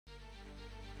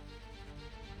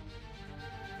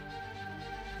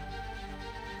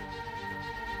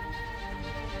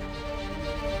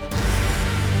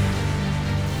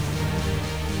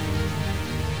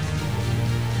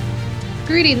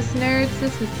Greetings, nerds.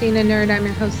 This is Cena Nerd. I'm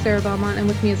your host, Sarah Belmont, and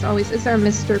with me, as always, is our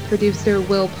Mr. Producer,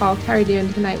 Will Paul. How are you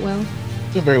doing tonight, Will?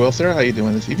 Doing very well, Sarah. How you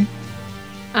doing this evening?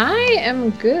 I am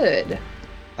good.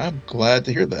 I'm glad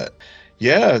to hear that.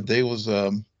 Yeah, there was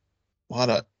a lot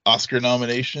of Oscar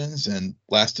nominations and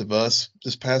Last of Us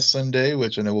this past Sunday,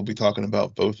 which I know we'll be talking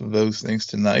about both of those things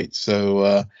tonight.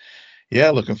 So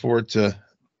yeah, looking forward to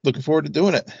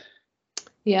doing it.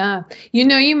 Yeah.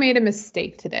 You made a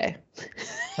mistake today.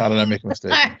 How did I make a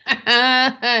mistake?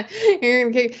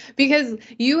 Because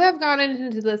you have gotten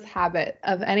into this habit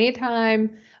of any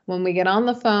time when we get on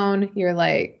the phone, you're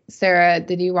like, Sarah,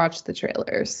 did you watch the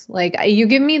trailers? Like, you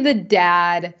give me the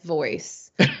dad voice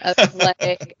of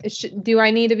like, do I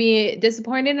need to be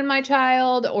disappointed in my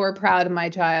child or proud of my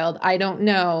child? I don't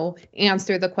know.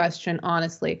 Answer the question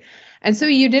honestly. And so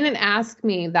you didn't ask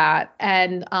me that.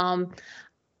 And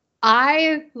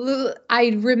I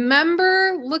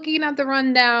remember looking at the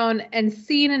rundown and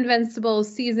seeing Invincible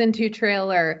season 2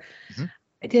 trailer. Mhm.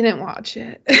 I didn't watch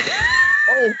it.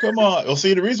 Oh, come on. Well,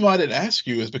 see, the reason why I didn't ask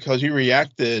you is because you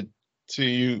reacted to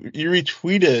you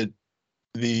retweeted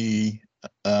the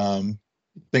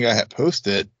thing I had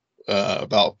posted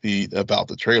about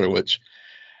the trailer,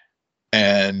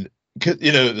 and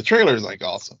the trailer is like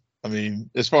awesome. I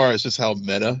mean, as far as just how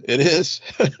meta it is.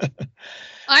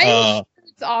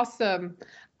 It's awesome.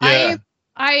 Yeah,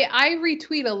 I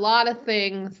retweet a lot of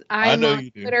things. I I'm know on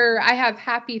you do. Twitter. I have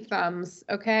happy thumbs.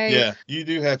 Okay. Yeah, you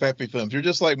do have happy thumbs. You're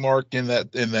just like Mark in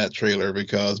that trailer,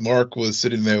 because Mark was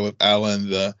sitting there with Alan,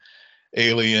 the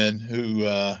alien,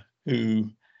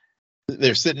 who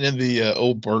they're sitting in the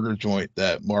old burger joint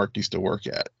that Mark used to work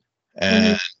at,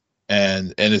 Mhm.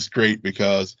 and and it's great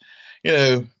because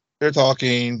they're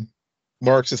talking.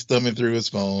 Mark's just thumbing through his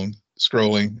phone,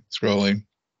 scrolling,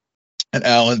 and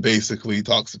Alan basically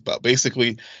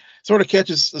sort of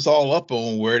catches us all up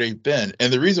on where they've been.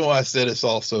 And the reason why I said it's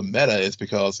also meta is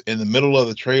because in the middle of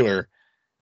the trailer,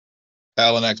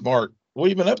 Alan asks Mark, "What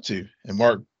have you been up to?" And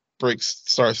Mark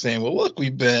starts saying, "Well, look,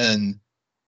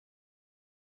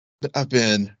 I've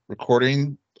been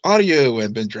recording audio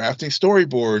and been drafting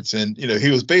storyboards." And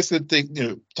he was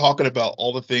basically talking about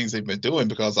all the things they've been doing,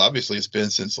 because obviously it's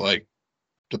been since like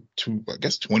I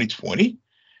guess 2020,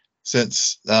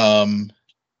 since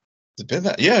it's been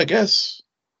that, yeah, I guess,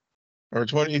 or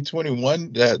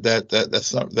 2021, that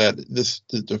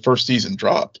the first season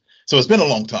dropped. So it's been a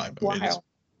long time. I mean, Wow.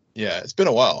 it's been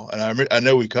a while, and I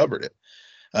know we covered it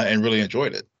and really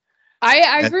enjoyed it.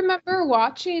 I And remember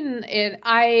watching it.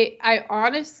 I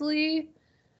honestly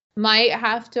might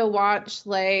have to watch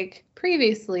like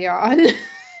previously on yeah,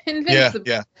 Invincible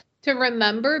yeah, to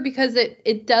remember, because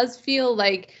it does feel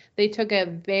like they took a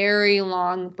very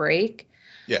long break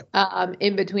yeah.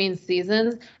 in between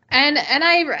seasons. And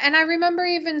I remember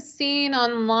even seeing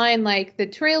online like the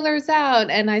trailer's out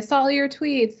and I saw your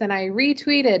tweets and I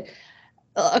retweeted.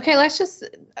 Okay, let's just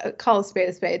call a spade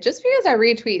a spade. Just because I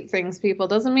retweet things, people,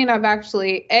 doesn't mean I've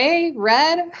actually A,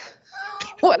 read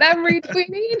what I'm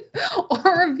retweeting,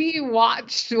 or B,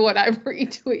 watched what I'm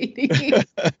retweeting.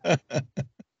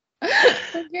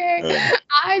 Okay.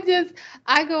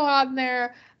 I go on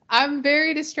there. I'm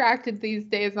very distracted these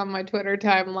days on my Twitter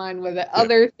timeline with Yeah,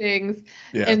 other things.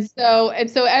 yeah, And so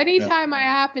yeah. anytime I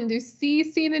happen to see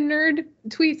Cena Nerd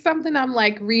tweet something, I'm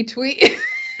like, retweet.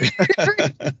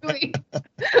 Retweet.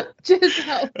 Just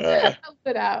uh, help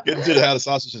it out. Getting to the how the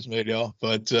sausage is made, y'all.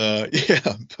 But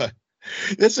yeah, but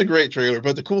it's a great trailer.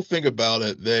 But the cool thing about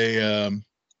it,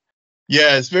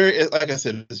 yeah, it's very, like I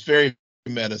said, it's very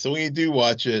meta. So when you do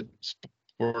watch it,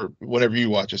 or whenever you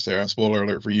watch it, Sarah, spoiler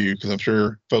alert for you, because I'm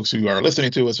sure folks who are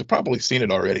listening to us have probably seen it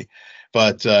already,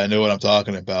 but I know what I'm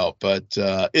talking about. But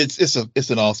it's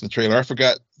an awesome trailer. I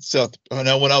forgot Seth. I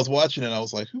know when I was watching it, I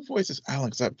was like, who voices Alan?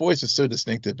 Because that voice is so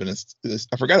distinctive, and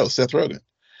I forgot it was Seth Rogen,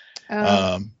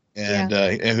 Oh, yeah.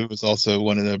 and who was also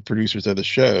one of the producers of the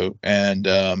show, When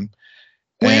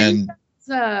and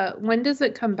when does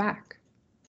it come back?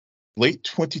 late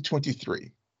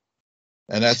 2023.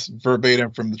 And that's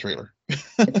verbatim from the trailer. So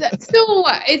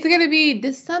it's gonna be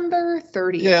December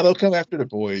 30th. Yeah, they'll come after the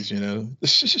boys, What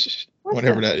the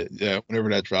whenever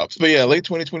that drops. But yeah, late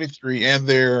 2023, and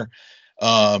they're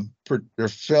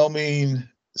filming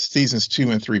seasons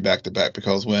 2 and 3 back to back,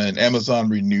 because when Amazon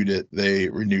renewed it, they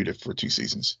renewed it for 2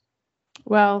 seasons.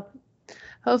 Well,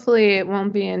 hopefully it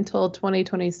won't be until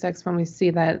 2026 when we see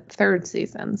that third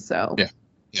season. So Yeah, yeah, at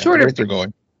the shorter. rate they're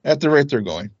going. At the rate they're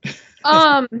going.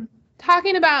 Um,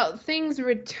 talking about things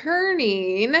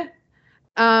returning,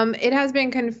 It has been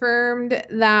confirmed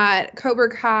that Cobra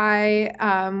Kai,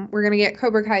 we're going to get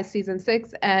Cobra Kai season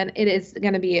 6, and it is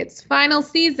going to be its final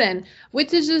season,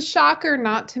 which is a shocker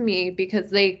not to me because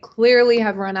they clearly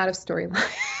have run out of storyline.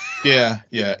 Yeah,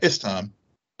 it's time.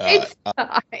 It's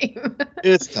time.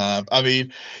 It's time. I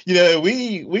mean,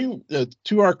 we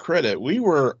to our credit, we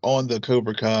were on the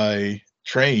Cobra Kai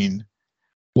train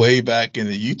way back in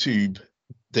the YouTube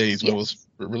days when it was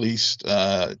released,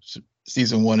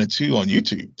 season 1 and 2 on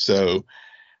YouTube. So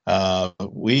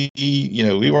we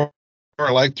were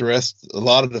like the rest, a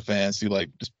lot of the fans who like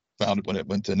just found it when it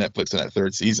went to Netflix in that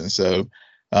 3rd season. So,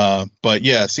 but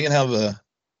yeah, seeing how the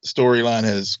storyline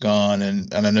has gone,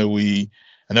 and I know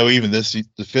even the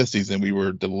 5th season we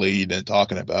were delayed in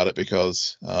talking about it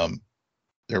because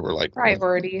there were like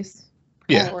priorities.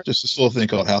 Yeah, just a little thing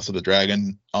called House of the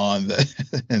Dragon on that,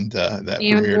 and that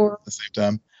premiered at the same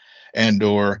time,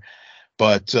 Andor.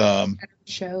 But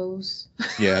shows.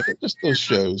 Yeah, just those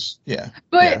shows. Yeah.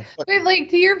 But like,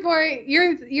 to your point,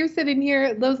 you're sitting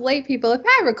here, those late people, if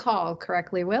I recall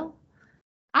correctly, Will,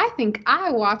 I think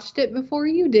I watched it before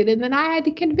you did, and then I had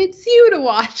to convince you to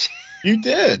watch. You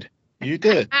did.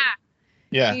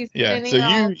 Yeah. He's So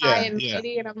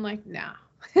and I'm like, no.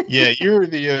 Yeah, you're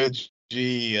the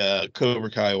OG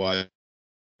Cobra Kai watcher.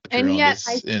 And yet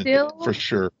for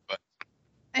sure.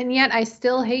 And yet I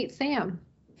still hate Sam.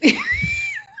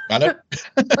 I know.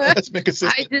 That's been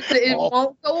consistent. It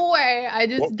won't go away. I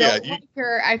just don't like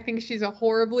her. I think she's a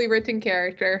horribly written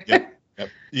character. Yep.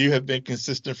 You have been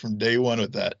consistent from day one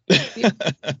with that.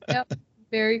 Yep.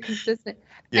 Very consistent.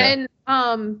 Yeah.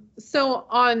 And so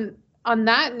on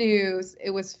that news,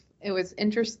 it was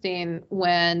interesting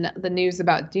when the news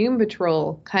about Doom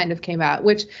Patrol kind of came out,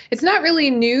 which it's not really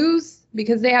news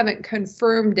because they haven't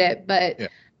confirmed it, but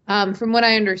from what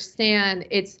I understand,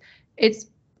 it's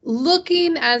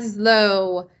looking as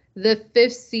though the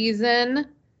 5th season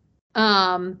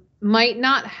might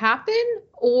not happen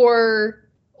or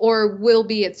will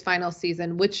be its final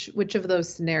season. Which of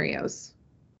those scenarios?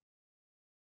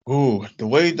 Ooh, the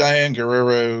way Diane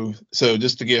Guerrero, so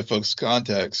just to give folks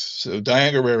context, so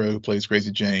Diane Guerrero, who plays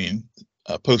Crazy Jane,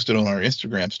 posted on our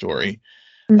Instagram story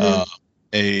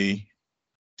a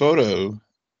photo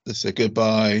that said,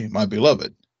 "Goodbye, my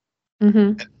beloved."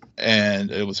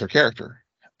 And it was her character.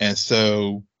 And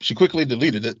so she quickly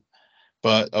deleted it.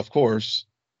 But of course,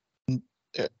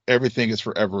 everything is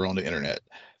forever on the internet.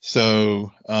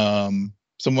 So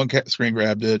someone screen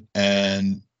grabbed it,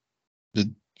 and the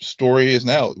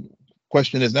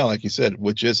question is now, like you said,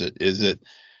 which is it? Is it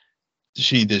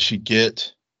did she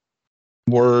get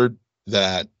word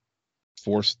that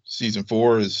season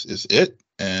 4 is it?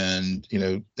 And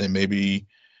then maybe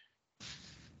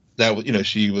that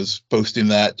she was posting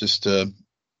that just to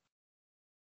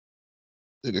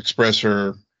express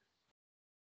her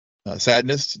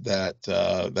sadness that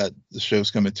the show's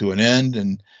coming to an end,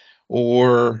 and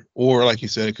or like you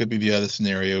said, it could be the other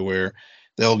scenario where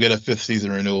they'll get a 5th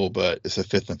season renewal, but it's a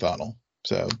 5th and final.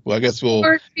 So, I guess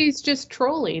or she's just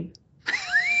trolling.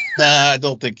 I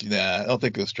don't think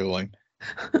it was trolling.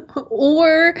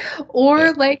 or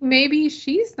like maybe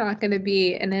she's not going to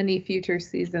be in any future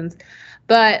seasons.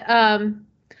 But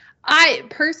I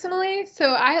personally,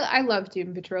 I love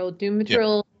Doom Patrol. Doom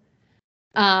Patrol,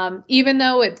 even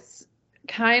though it's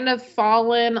kind of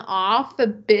fallen off a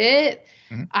bit,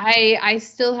 I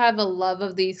still have a love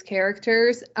of these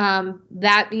characters.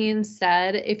 That being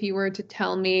said, if you were to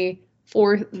tell me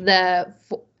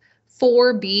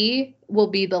 4B will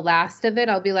be the last of it,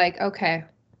 I'll be like, okay.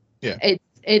 Yeah.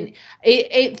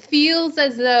 It feels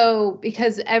as though,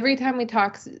 because every time we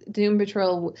talk Doom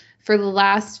Patrol for the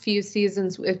last few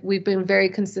seasons, we've been very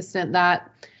consistent that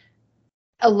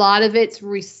a lot of it's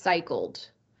recycled.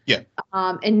 Yeah.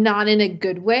 And not in a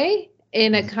good way,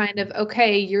 in a kind of,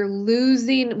 okay, you're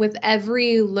losing with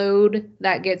every load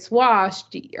that gets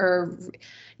washed, or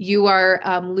you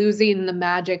are losing the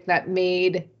magic that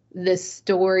made this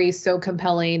story so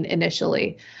compelling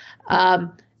initially.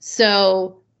 And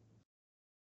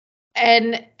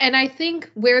I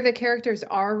think where the characters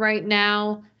are right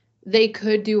now, they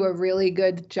could do a really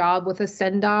good job with a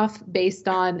send-off based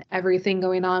on everything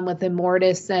going on with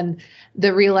Immortus and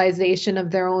the realization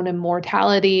of their own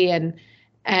immortality and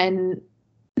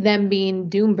them being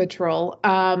Doom Patrol.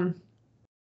 I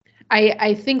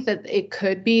think that it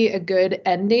could be a good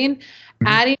ending.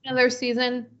 Adding another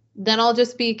season, then I'll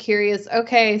just be curious.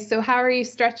 Okay, so how are you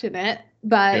stretching it?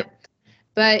 But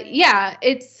yeah,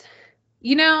 it's,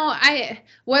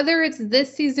 whether it's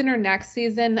this season or next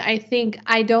season,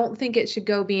 I don't think it should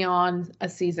go beyond a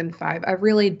season 5. I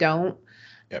really don't.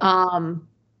 Yep.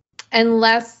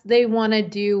 Unless they want to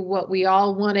do what we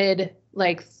all wanted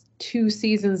like 2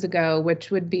 seasons ago,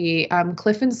 which would be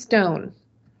Cliff and Stone.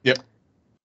 Yep.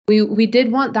 We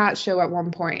did want that show at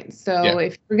one point. So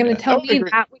if you're gonna tell me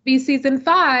that would be season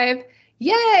 5,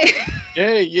 yay!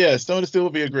 Yay, yeah. Stone and Steel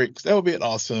would be that would be an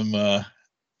awesome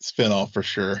spinoff for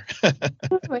sure. Oh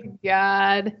my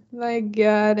god.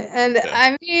 And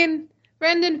I mean,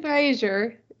 Brendan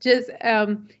Fraser just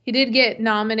he did get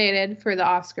nominated for the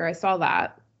Oscar. I saw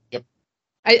that. Yep.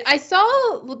 I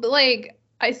saw like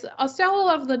I saw a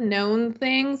lot of the known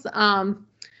things.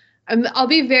 I'll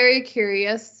be very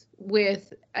curious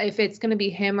with if it's going to be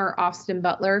him or Austin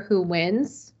Butler who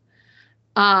wins.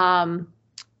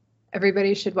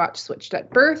 Everybody should watch Switched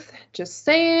at Birth. Just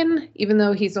saying, even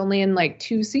though he's only in like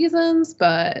 2 seasons,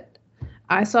 but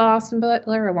I saw Austin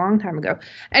Butler a long time ago.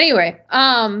 Anyway,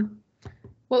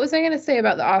 what was I going to say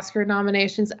about the Oscar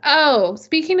nominations? Oh,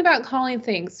 speaking about calling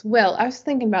things, Will, I was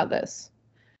thinking about this.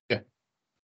 Yeah.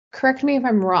 Correct me if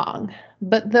I'm wrong,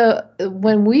 but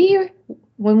when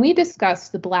we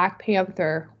discussed the Black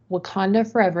Panther Wakanda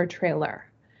Forever trailer,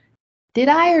 did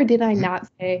I or did I not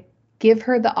say give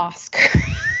her the Oscar?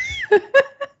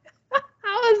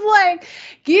 I was like,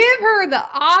 give her the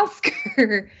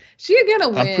Oscar. She's gonna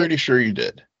win. I'm pretty sure you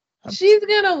did. She's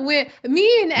gonna win.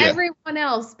 Me and everyone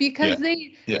else, because this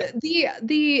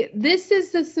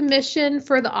is the submission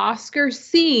for the Oscar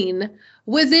scene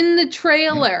was in the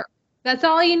trailer. That's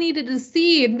all you needed to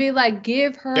see and be like,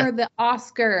 give her the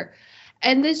Oscar.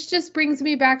 And this just brings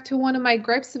me back to one of my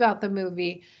gripes about the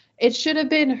movie. It should have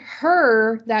been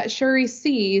her that Shuri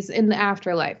sees in the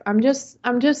afterlife. I'm just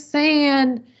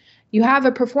saying, you have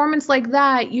a performance like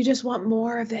that, you just want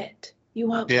more of it. You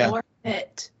want more of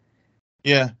it.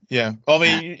 Yeah. I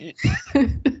mean,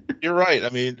 you're right. I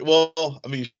mean,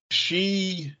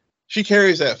 she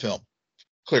carries that film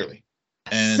clearly.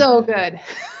 And so good.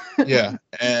 Yeah,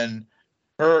 and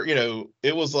her,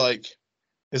 it was like,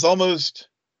 it's almost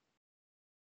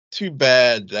too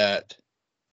bad that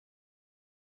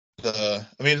the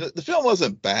film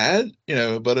wasn't bad,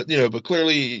 but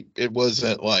clearly it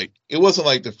wasn't like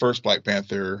the first Black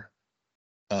Panther.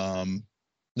 Now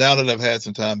that I've had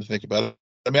some time to think about it,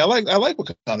 I mean, I like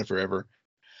Wakanda Forever,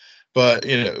 but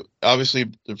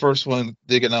obviously the first one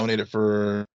did get nominated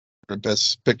for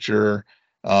Best Picture,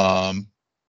 and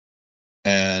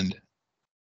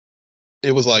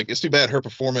it was like, it's too bad her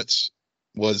performance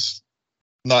was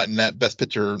not in that Best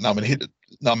Picture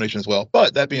nomination as well.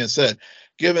 But that being said,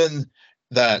 given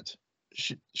that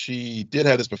she did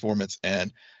have this performance,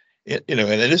 and and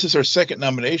this is her second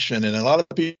nomination, and a lot of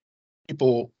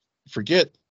people forget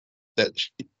that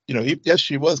yes,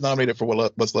 she was nominated for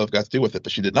What's Love Got to Do with It,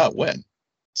 but she did not win.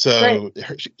 So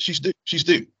she's due.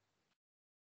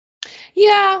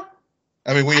 Yeah.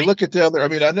 I mean, when you look at I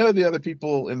know the other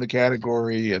people in the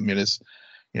category. I mean, it's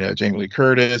Jamie Lee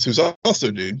Curtis, who's also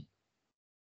due.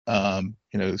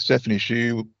 Stephanie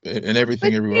Hsu and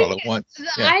Everything Everywhere All at Once.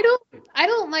 Yeah. I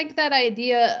don't like that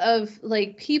idea of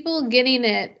like people getting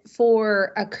it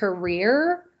for a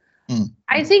career.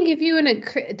 I think if you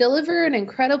deliver an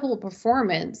incredible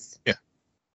performance,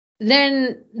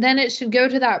 then it should go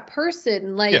to that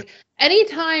person. Like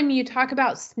anytime you talk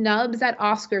about snubs at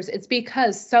Oscars, it's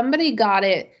because somebody got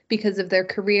it because of their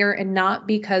career and not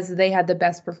because they had the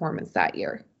best performance that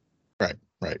year. Right.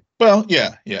 Well,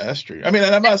 yeah, that's true. I mean,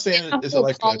 and I'm not saying it's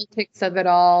like politics of it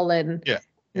all, and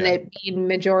it being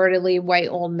majority white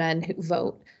old men who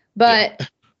vote, but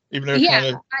even though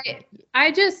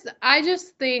I just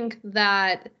think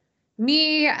that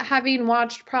me having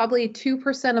watched probably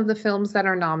 2% of the films that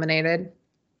are nominated,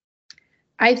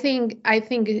 I think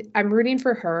I'm rooting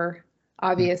for her,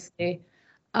 obviously.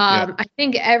 I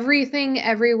think Everything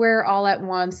Everywhere All at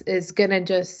Once is gonna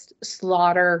just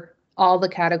slaughter all the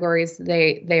categories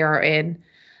they are in.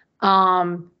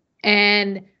 And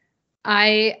I'm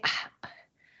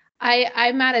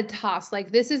at a toss.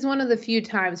 Like, this is one of the few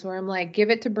times where I'm like,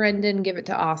 give it to Brendan, give it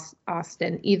to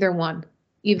Austin, either one.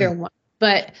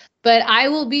 But I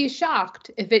will be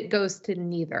shocked if it goes to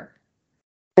neither.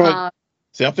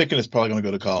 See, I'm thinking it's probably going to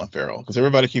go to Colin Farrell because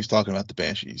everybody keeps talking about the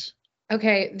Banshees.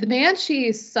 Okay, the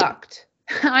Banshees sucked.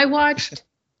 I watched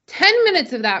 10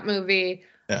 minutes of that movie.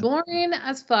 Boring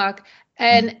as fuck.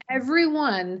 And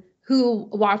everyone who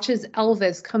watches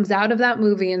Elvis comes out of that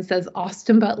movie and says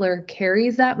Austin Butler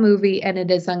carries that movie and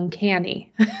it is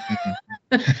uncanny.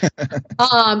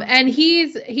 And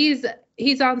he's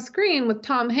on screen with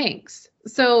Tom Hanks.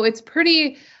 So it's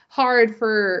pretty hard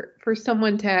for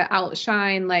someone to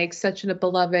outshine like such a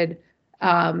beloved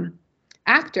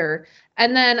actor.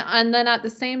 And then at the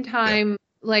same time,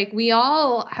 like, we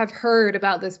all have heard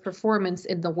about this performance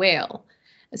in The Whale.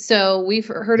 So we've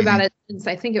heard about it since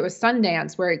I think it was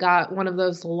Sundance, where it got one of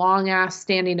those long ass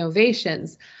standing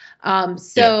ovations. And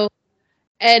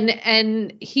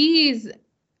he's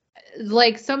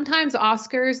like, sometimes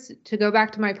Oscars, to go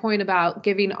back to my point about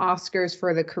giving Oscars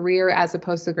for the career as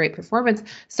opposed to great performance,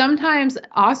 sometimes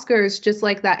Oscars just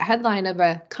like that headline of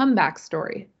a comeback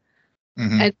story.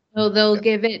 And so they'll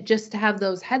give it just to have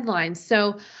those headlines.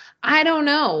 So I don't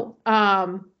know.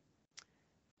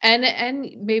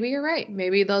 And maybe you're right.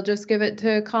 Maybe they'll just give it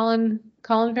to Colin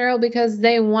Farrell because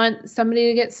they want somebody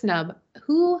to get snubbed.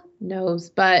 Who knows?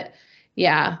 But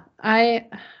yeah, I'm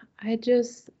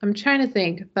trying to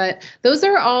think, but those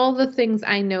are all the things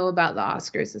I know about the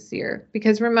Oscars this year.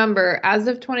 Because remember, as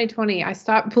of 2020, I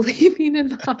stopped believing in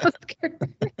the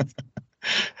Oscars.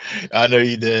 I know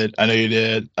you did.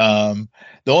 The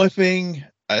only thing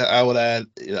I would add,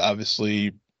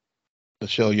 obviously,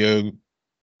 Michelle Yeoh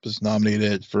was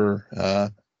nominated for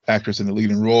actress in the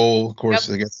leading role, of course.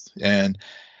 Yep. I guess, and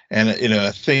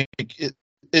I think it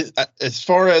as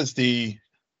far as the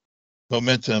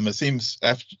momentum, it seems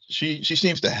after she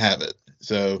seems to have it.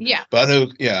 So yeah. But I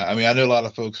know a lot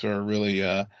of folks are really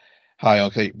high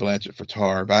on Cate Blanchett for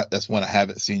Tar, but that's one I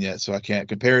haven't seen yet, so I can't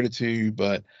compare it to.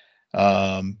 But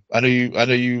I know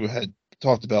you had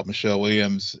talked about Michelle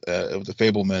Williams of The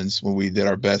Fabelmans when we did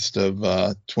our best of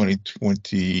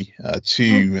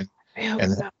 2022,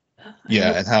 and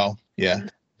how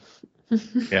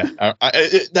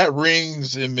that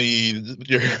rings in me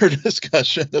your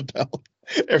discussion about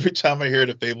every time I hear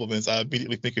The Fabelmans, I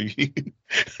immediately think of you.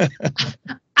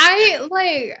 I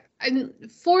like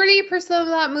 40% of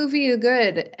that movie is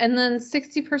good, and then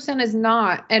 60% is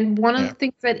not. And one of the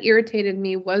things that irritated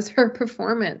me was her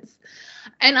performance.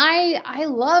 And I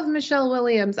love Michelle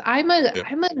Williams. I'm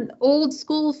an old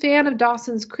school fan of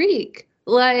Dawson's Creek.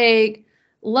 Like,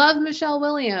 love Michelle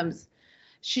Williams.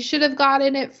 She should have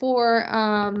gotten it for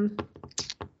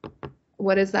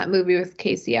what is that movie with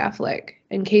Casey Affleck?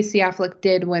 And Casey Affleck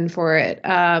did win for it.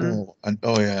 I know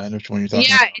which one you're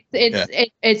talking about.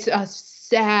 It's a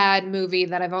sad movie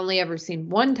that I've only ever seen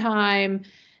one time.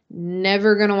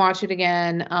 Never gonna watch it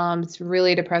again. It's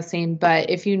really depressing. But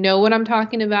if you know what I'm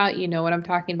talking about, you know what I'm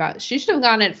talking about. She should have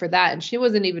gotten it for that, and she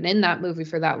wasn't even in that movie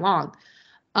for that long.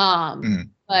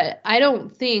 But I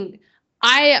don't think.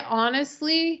 I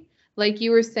honestly, like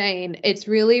you were saying, it's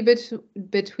really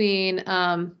between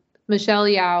Michelle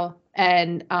Yeoh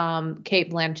and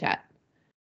Cate Blanchett,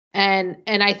 and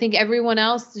I think everyone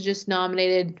else is just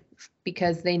nominated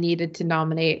because they needed to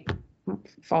nominate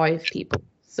 5 people.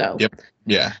 So and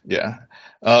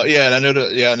I know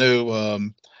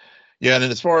and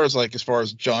then as far as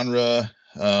genre,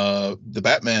 the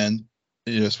Batman,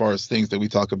 as far as things that we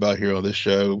talk about here on this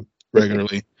show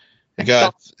regularly, it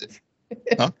got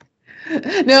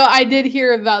No, I did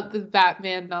hear about the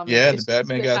Batman nomination. Yeah, the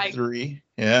Batman got 3.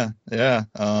 Yeah.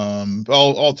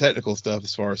 All technical stuff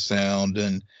as far as sound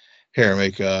and hair,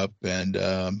 makeup, and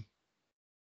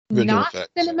visual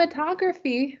effects.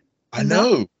 Cinematography. I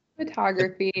know.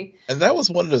 Cinematography. And that was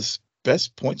one of the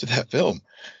best points of that film.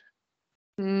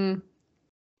 I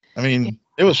mean,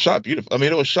 it was shot beautiful.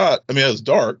 It was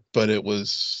dark, but it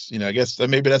was, I guess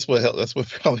maybe that's what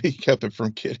probably kept it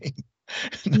from getting.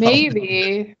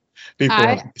 Maybe.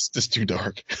 It's just too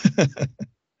dark. I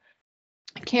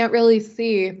can't really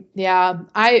see. Yeah.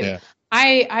 I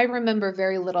remember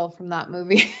very little from that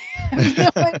movie. I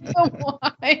have no idea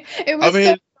why. It was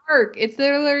so dark. It's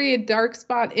literally a dark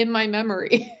spot in my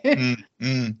memory.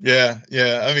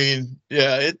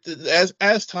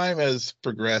 As time has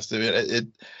progressed, it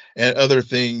and other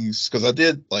things, because I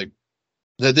did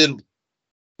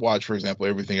watch, for example,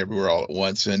 Everything Everywhere All at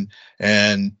Once and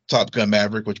Top Gun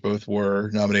Maverick, which both were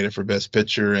nominated for Best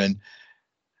Picture, and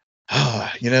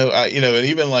and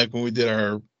even like when we did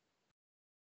our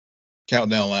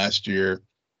countdown last year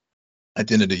at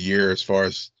the end of the year as far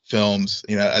as films,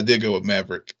 I did go with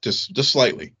Maverick just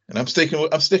slightly, and I'm sticking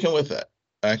with that.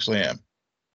 I actually am.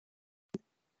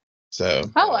 So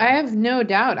I have no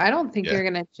doubt. I don't think you're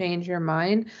gonna change your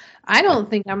mind. I don't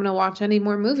think I'm gonna watch any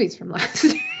more movies from last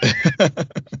year.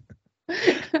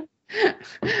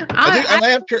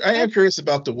 I am curious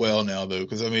about The Well now, though,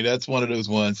 because that's one of those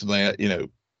ones. I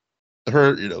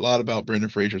heard a lot about Brendan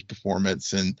Fraser's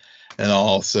performance and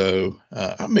all, so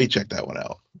I may check that one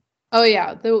out. Oh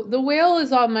yeah, the Whale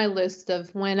is on my list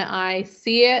of when I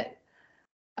see it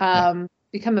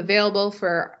become available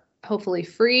for hopefully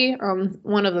free on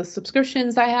one of the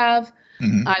subscriptions I have.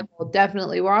 I will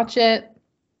definitely watch it.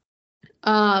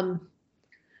 But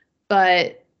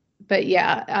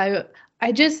yeah,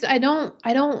 I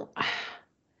don't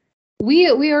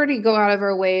we already go out of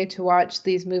our way to watch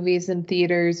these movies in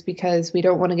theaters because we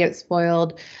don't want to get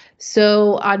spoiled.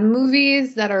 So on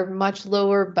movies that are much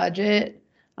lower budget,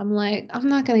 I'm like, I'm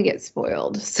not going to get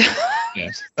spoiled. So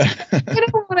Yes. I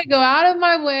don't want to go out of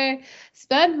my way,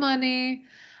 spend money,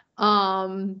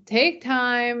 take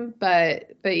time,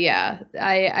 but yeah,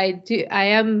 I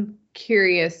am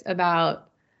curious about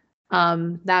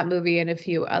that movie and a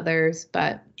few others,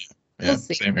 but we'll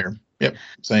see. Same here. Yep,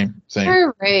 same.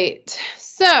 All right.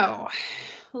 So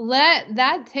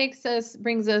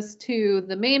brings us to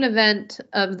the main event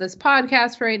of this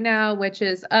podcast right now, which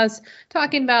is us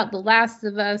talking about The Last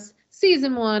of Us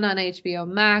season 1 on HBO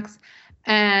Max.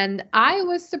 And I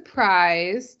was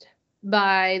surprised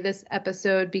by this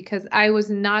episode because I was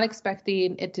not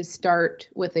expecting it to start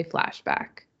with a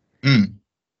flashback.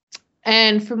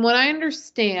 And from what I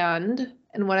understand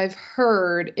and what I've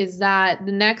heard is that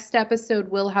the next episode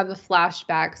will have the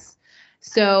flashbacks.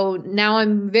 So now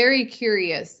I'm very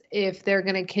curious if they're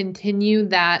going to continue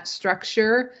that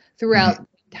structure throughout the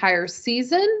entire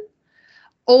season,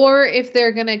 or if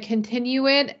they're going to continue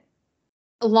it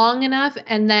long enough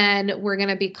and then we're going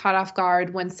to be caught off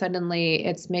guard when suddenly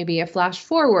it's maybe a flash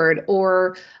forward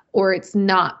or it's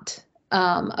not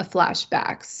a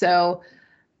flashback.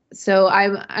 So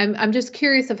I'm just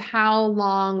curious of how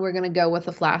long we're going to go with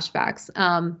the flashbacks.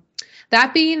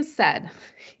 That being said,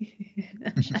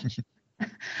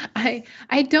 I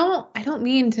don't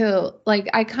mean to,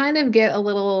 like, I kind of get a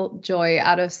little joy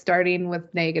out of starting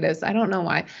with negatives. I don't know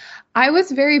why. I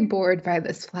was very bored by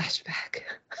this flashback.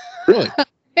 Really?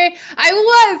 I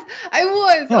was,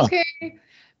 Huh. okay?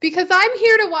 Because I'm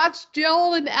here to watch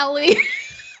Joel and Ellie.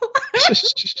 I'm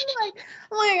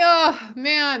like, oh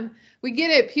man, we get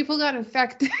it. People got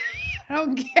infected. I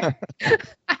don't care.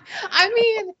 I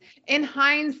mean, in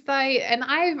hindsight, and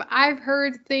I've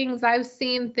heard things, I've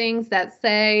seen things that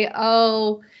say,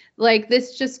 oh, like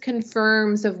this just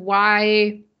confirms of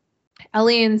why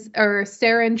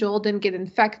Sarah and Joel didn't get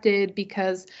infected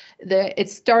because it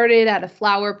started at a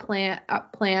flower plant,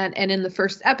 and in the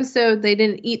first episode they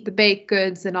didn't eat the baked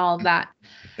goods and all of that.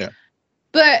 Yeah.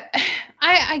 But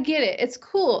I get it. It's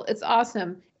cool. It's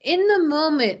awesome. In the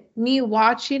moment, me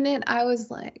watching it, I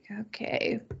was like,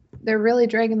 okay, they're really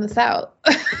dragging this out.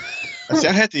 See,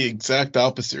 I had the exact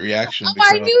opposite reaction. Oh,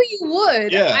 I knew you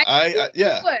would. Yeah, I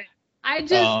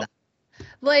just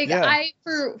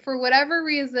for whatever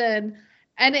reason,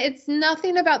 and it's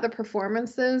nothing about the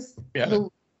performances. Yeah.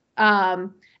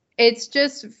 It's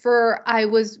just I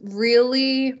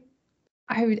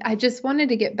just wanted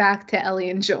to get back to Ellie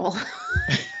and Joel.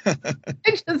 I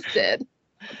just did.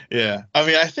 Yeah. I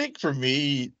mean, I think for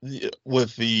me,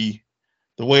 with the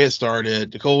way it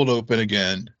started, the cold open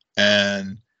again,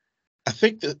 and I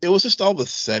think that it was just all the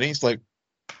settings, like,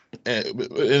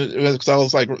 because I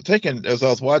was like as I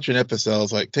was watching episodes, I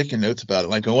was like taking notes about it.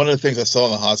 Like one of the things I saw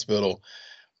in the hospital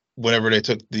whenever they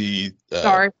took the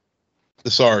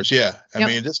SARS. Yeah. I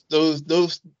mean, just those,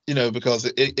 because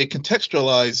it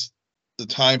contextualized the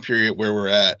time period where we're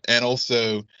at. And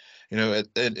also,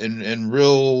 in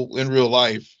real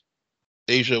life,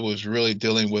 Asia was really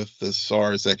dealing with the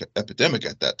SARS epidemic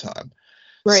at that time.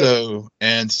 Right.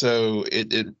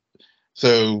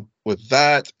 So with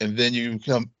that, and then you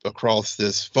come across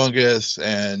this fungus,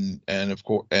 and of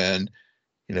course, and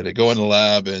they go in the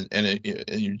lab, and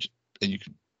you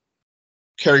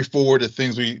carry forward the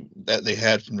things that they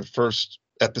had from the first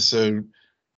episode.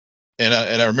 And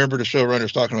I remember the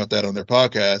showrunners talking about that on their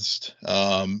podcast,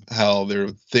 how there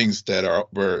are things that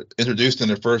were introduced in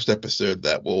the first episode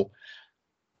that will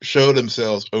show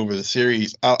themselves over the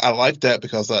series. I like that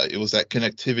because it was that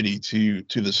connectivity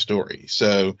to the story.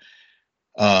 So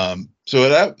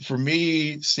that, for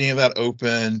me, seeing that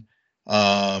open,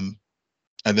 and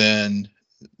then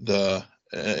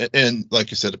and like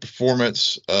you said, the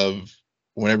performance of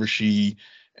whenever she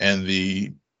and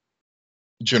the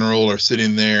general are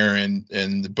sitting there,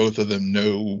 and both of them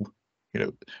know,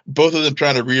 both of them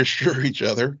trying to reassure each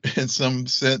other in some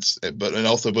sense, and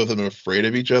also both of them are afraid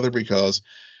of each other because,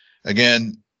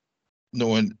 again,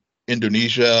 knowing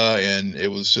Indonesia, and it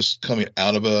was just coming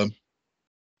out of a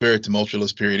very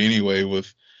tumultuous period anyway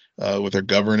with their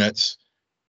governance.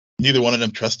 Neither one of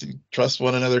them trust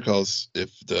one another, because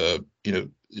if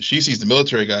she sees the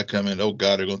military guy coming, oh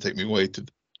God, they're going to take me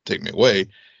away.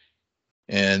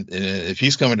 And if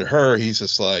he's coming to her, he's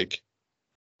just like,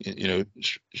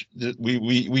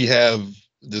 we have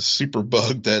this super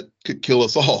bug that could kill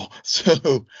us all.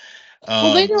 So,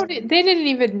 well, they didn't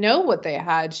even know what they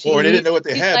had. They didn't know what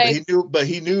they had, but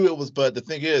he knew it was. But the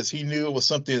thing is, he knew it was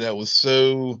something that was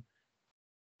so.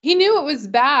 He knew it was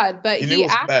bad, but he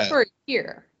asked for it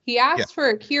here. He asked for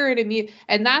a cure and immune,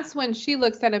 and that's when she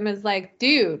looks at him as like,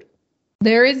 dude,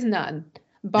 there is none.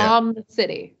 Bomb the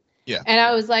city. Yeah. And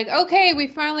I was like, okay, we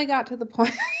finally got to the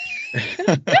point.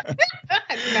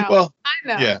 No, well, I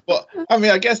know. Yeah. Well, I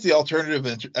mean, I guess the alternative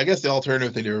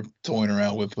thing they were toying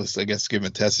around with was, I guess,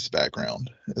 given Tessa's background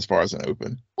as far as an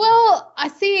open. Well, I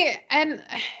see, and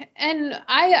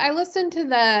I listened to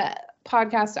the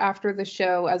podcast after the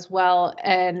show as well,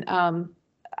 and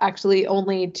actually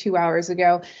only 2 hours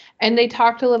ago, and they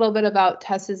talked a little bit about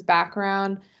Tessa's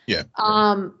background. Yeah.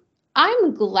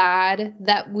 I'm glad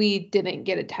that we didn't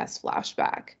get a Tess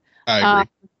flashback. I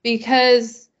agree.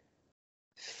 Because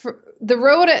for the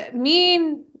road,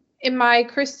 in my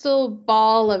crystal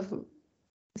ball of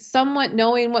somewhat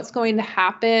knowing what's going to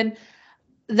happen,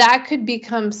 that could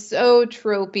become so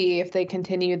tropey if they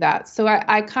continue that. So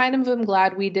I kind of am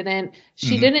glad we didn't.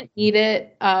 She didn't need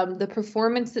it. The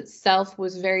performance itself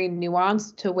was very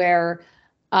nuanced to where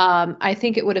I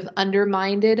think it would have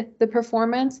undermined the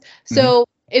performance. So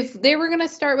if they were going to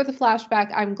start with a flashback,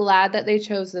 I'm glad that they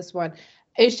chose this one.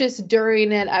 It's just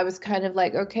during it, I was kind of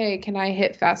like, okay, can I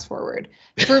hit fast forward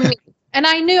for me? And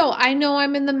I know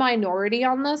I'm in the minority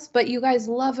on this, but you guys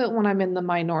love it when I'm in the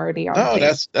minority on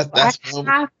things. That's I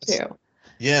have to.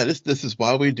 Yeah, this is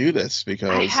why we do this,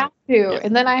 because I have to,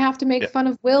 and then I have to make fun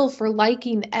of Will for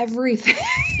liking everything.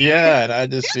 Yeah, and I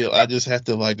just have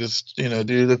to like just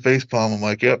do the face palm. I'm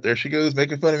like, yep, there she goes,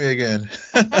 making fun of me again.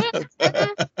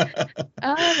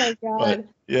 Oh my God.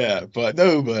 But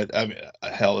I mean,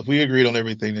 hell, if we agreed on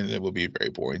everything, then it would be a very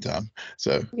boring time.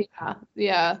 So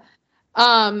yeah.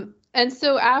 And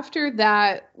so after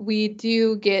that, we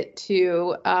do get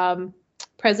to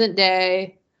present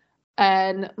day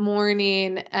and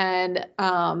morning, and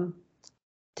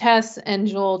Tess and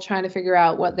Joel trying to figure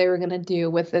out what they were going to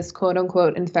do with this quote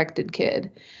unquote infected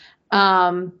kid.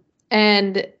 And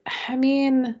I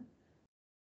mean,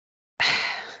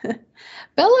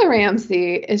 Bella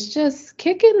Ramsey is just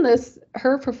kicking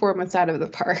her performance out of the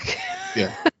park.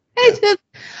 Yeah.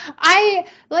 I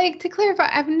like to clarify,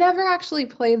 I've never actually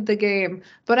played the game,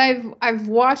 but I've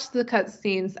watched the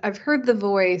cutscenes, I've heard the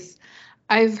voice,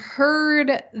 I've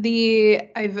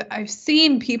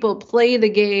seen people play the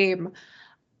game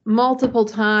multiple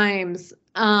times.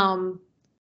 It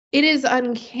is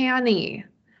uncanny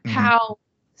how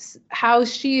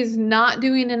she is not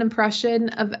doing an impression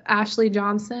of Ashley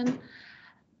Johnson,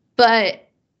 but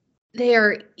they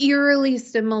are eerily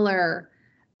similar.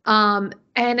 And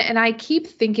I keep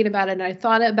thinking about it, and I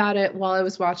thought about it while I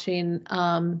was watching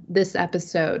this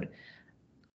episode.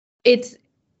 It's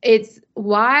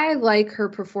why I like her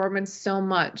performance so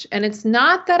much. And it's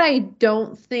not that I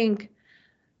don't think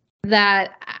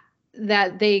that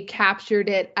they captured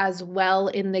it as well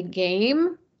in the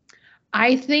game.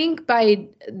 I think by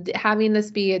having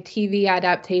this be a TV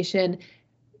adaptation,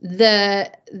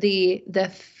 the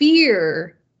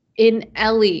fear in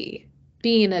Ellie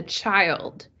being a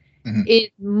child is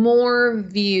more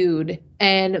viewed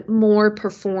and more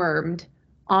performed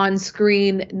on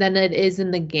screen than it is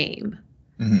in the game.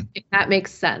 If that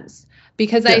makes sense.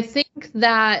 Because I think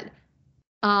that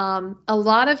a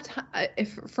lot of time,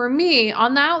 for me,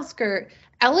 on the outskirt,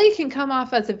 Ellie can come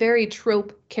off as a very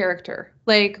trope character.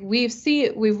 Like we've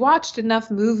watched enough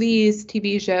movies,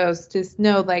 TV shows to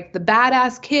know like the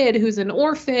badass kid who's an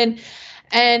orphan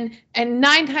and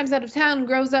 9 times out of 10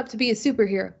 grows up to be a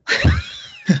superhero.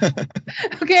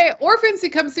 Okay, orphans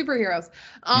become superheroes.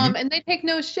 And they take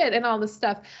no shit and all this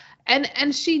stuff.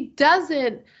 And she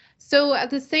doesn't. So at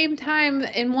the same time,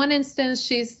 in one instance,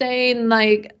 she's saying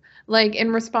like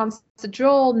in response to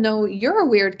Joel, no, you're a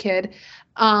weird kid.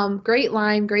 Great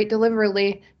line, great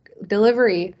delivery.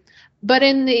 But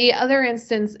in the other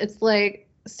instance, it's like,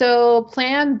 so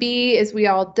plan B is we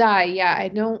all die. Yeah, I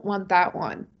don't want that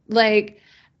one. Like,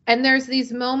 and there's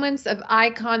these moments of eye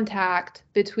contact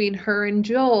between her and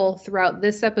Joel throughout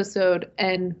this episode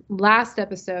and last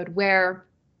episode where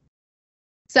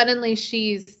suddenly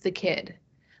she's the kid.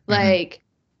 Like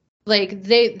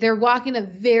they're walking a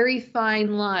very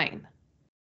fine line.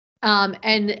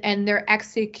 And they're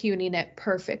executing it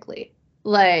perfectly.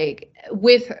 Like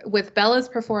with Bella's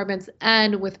performance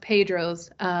and with Pedro's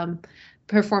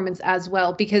performance as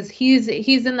well, because he's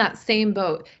in that same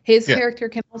boat. His character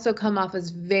can also come off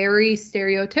as very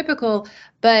stereotypical,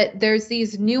 but there's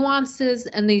these nuances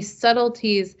and these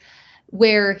subtleties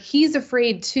where he's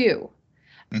afraid too.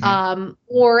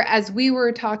 Or as we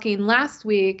were talking last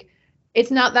week, it's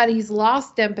not that he's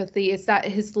lost empathy, it's that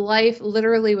his life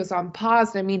literally was on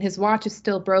pause. I mean, his watch is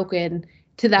still broken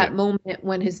to that moment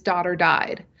when his daughter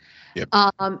died.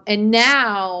 And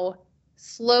now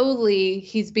slowly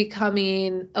he's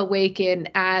becoming awakened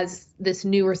as this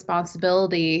new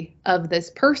responsibility of this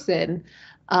person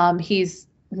he's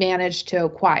managed to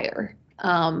acquire.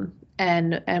 And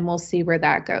we'll see where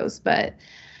that goes. But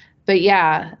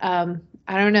yeah,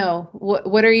 I don't know.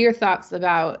 What are your thoughts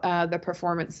about the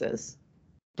performances?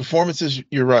 Performances,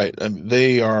 you're right.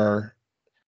 They are.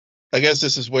 I guess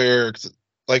this is where,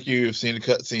 like you've seen the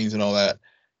cutscenes and all that.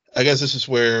 I guess this is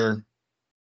where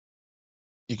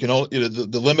you can only,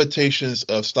 the limitations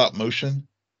of stop motion,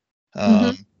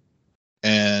 and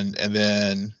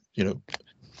then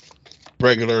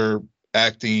regular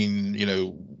acting,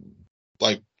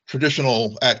 like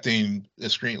traditional acting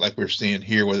screen, like we're seeing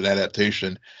here with an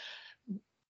adaptation,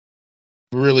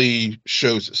 really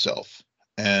shows itself.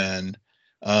 And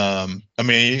I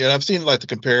mean, I've seen like the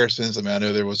comparisons. I mean, I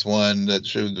know there was one that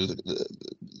showed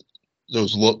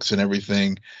those looks and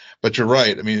everything, but you're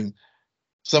right. I mean,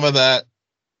 some of that,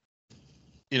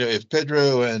 if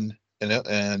Pedro and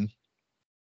Bella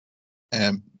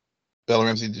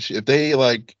Ramsey, if they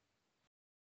like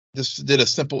just did a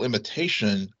simple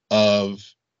imitation of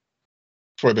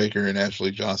Troy Baker and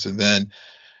Ashley Johnson, then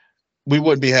we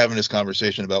wouldn't be having this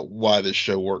conversation about why this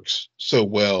show works so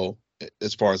well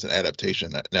as far as an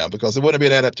adaptation now, because it wouldn't be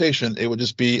an adaptation. It would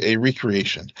just be a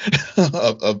recreation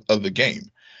of the game.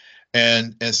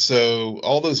 And so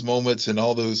all those moments and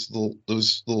all those little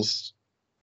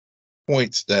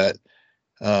points that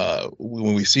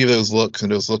when we see those looks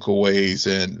and those lookaways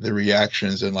and the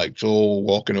reactions, and like Joel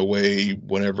walking away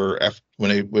whenever at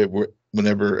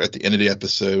the end of the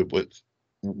episode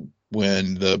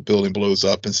when the building blows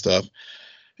up and stuff,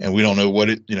 and we don't know what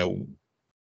the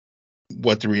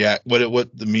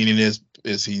meaning is.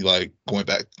 Is he like going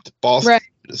back to Boston, right,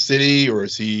 the city, or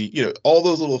is he, all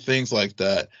those little things like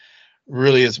that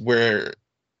really is where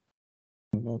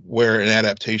an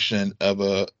adaptation of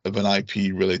an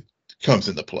IP really comes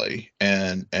into play.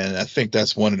 And I think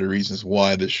that's one of the reasons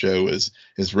why this show is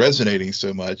resonating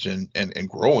so much and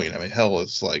growing. I mean, hell,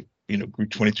 it's like, grew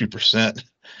 22%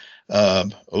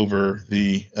 over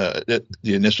the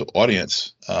initial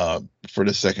audience for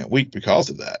the second week because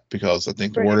of that. Because I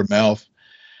think the word of mouth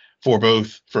for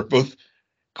both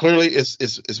clearly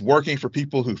it's working for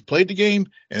people who've played the game,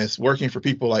 and it's working for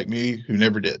people like me who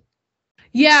never did.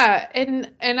 Yeah,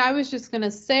 and I was just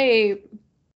gonna say,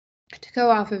 to go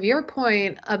off of your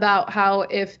point about how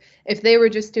if they were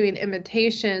just doing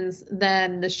imitations,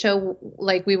 then the show,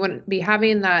 like, we wouldn't be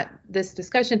having this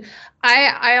discussion.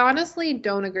 I honestly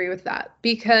don't agree with that,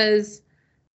 because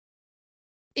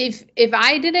if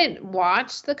I didn't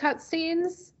watch the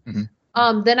cutscenes,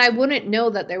 then I wouldn't know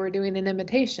that they were doing an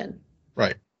imitation.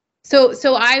 Right.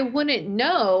 So I wouldn't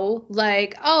know,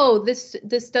 like, oh, this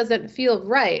doesn't feel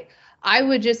right. I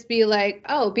would just be like,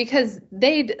 oh, because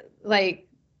they'd like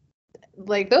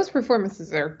those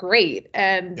performances are great,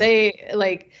 and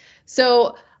they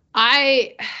so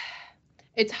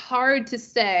it's hard to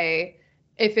say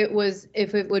if it was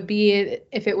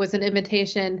an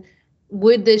imitation,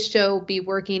 would this show be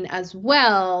working as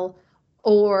well,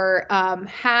 or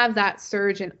have that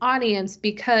surge in audience?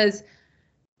 Because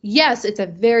yes, it's a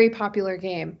very popular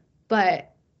game,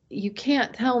 but you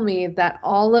can't tell me that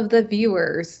all of the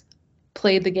viewers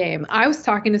played the game. I was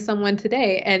talking to someone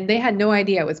today and they had no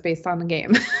idea it was based on the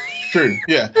game. True.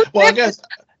 Yeah. Well, I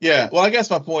guess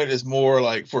my point is more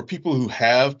like for people who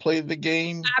have played the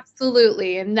game.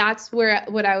 Absolutely. And that's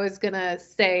what I was going to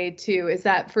say too, is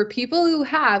that for people who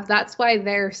have, that's why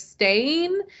they're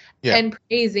staying and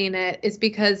praising it, is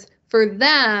because for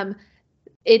them,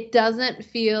 it doesn't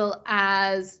feel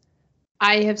as,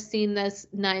 I have seen this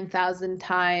 9,000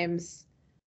 times,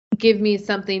 give me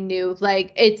something new.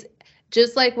 Like, it's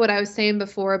just like what I was saying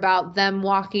before about them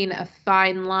walking a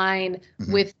fine line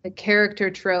with the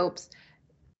character tropes.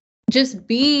 Just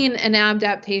being an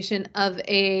adaptation of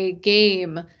a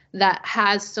game that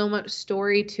has so much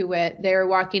story to it, they're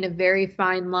walking a very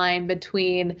fine line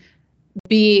between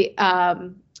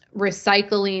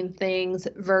recycling things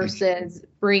versus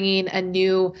bringing a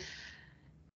new,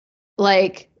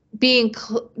 like, being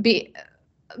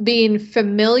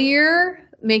familiar,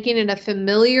 making it a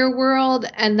familiar world,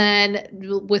 and then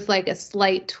with like a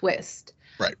slight twist.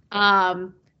 Right.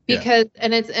 Because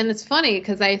and it's funny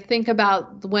because I think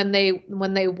about when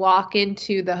they walk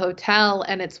into the hotel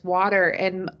and it's water,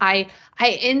 and I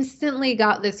instantly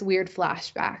got this weird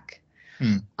flashback.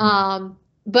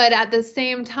 But at the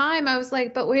same time I was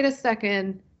like, but wait a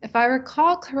second, if I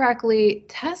recall correctly,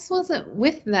 Tess wasn't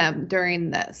with them during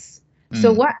this.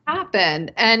 So what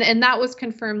happened? And that was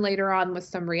confirmed later on with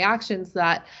some reactions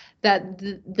that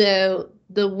the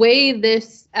way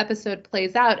this episode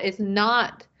plays out is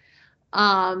not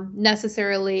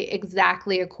necessarily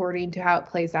exactly according to how it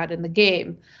plays out in the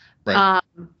game. Right.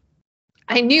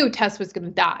 I knew Tess was going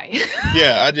to die.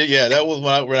 Yeah, I did. Yeah, that was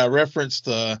when I referenced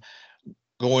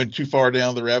going too far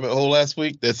down the rabbit hole last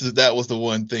week. That was the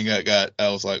one thing I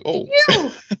was like, oh.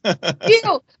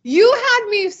 You had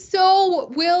me so,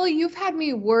 Will, you've had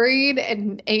me worried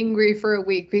and angry for a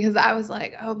week because I was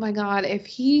like, oh my God, if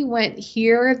he went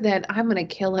here, then I'm going to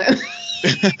kill him.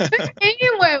 He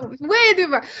went way too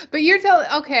far. But you're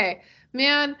telling, okay,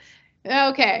 man,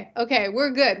 okay,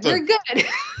 we're good. We're good.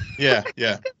 Yeah.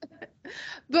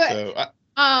 But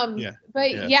so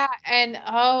yeah, and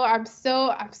I'm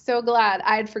so glad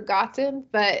I had forgotten.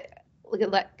 But look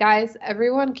at that, guys.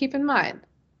 Everyone, keep in mind,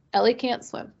 Ellie can't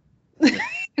swim.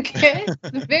 Okay,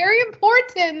 it's a very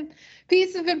important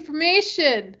piece of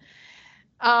information,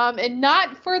 and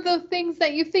not for the things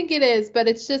that you think it is, but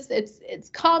it's just it's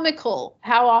comical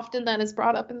how often that is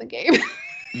brought up in the game.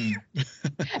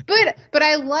 But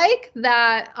I like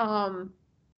that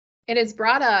it is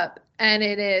brought up. And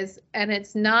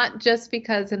it's not just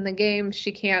because in the game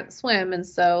she can't swim and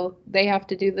so they have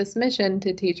to do this mission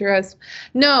to teach her us.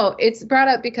 No, it's brought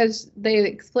up because they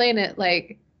explain it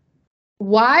like,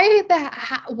 why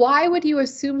would you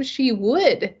assume she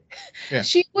would? Yeah.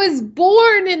 She was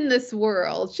born in this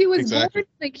world. She was born in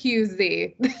the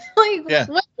QZ. Like,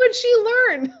 what would she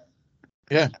learn?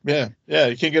 Yeah.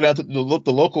 You can't get out to the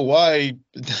local Y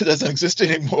doesn't exist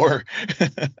anymore.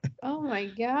 Oh my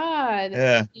God.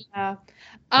 Yeah.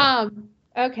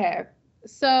 Okay.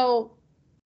 So,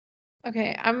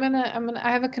 okay, I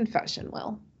have a confession,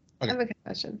 Will. Okay. I have a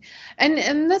confession. And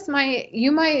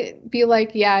you might be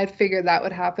like, yeah, I figured that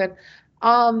would happen.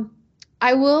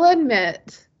 I will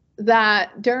admit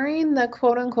that during the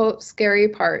quote unquote scary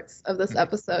parts of this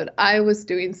episode, I was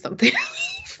doing something.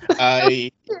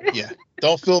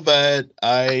 Don't feel bad.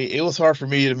 It was hard for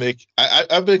me to make.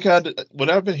 I've been when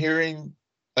I've been hearing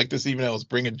like this evening, I was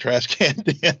bringing trash can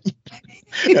in,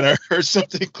 and I heard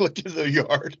something click in the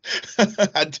yard.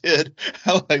 I did.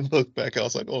 I looked back. I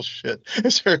was like, "Oh shit!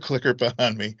 Is there a clicker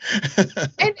behind me?"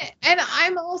 and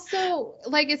I'm also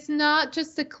like, it's not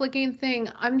just a clicking thing.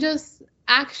 I'm just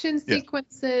action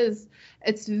sequences.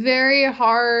 It's very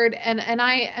hard, and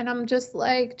I'm just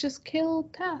like, just kill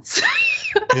Tess.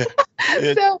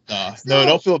 No,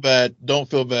 don't feel bad. Don't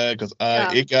feel bad because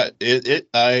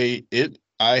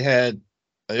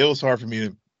it was hard for me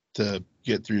to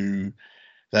get through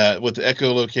that with the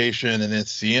echolocation and then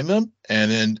seeing them, and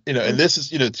then and this is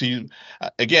to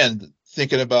again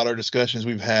thinking about our discussions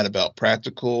we've had about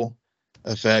practical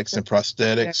effects and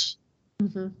prosthetics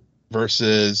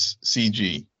versus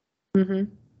CG,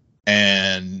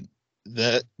 and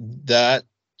that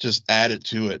just added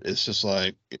to it. It's just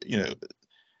like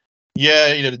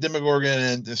the Demogorgon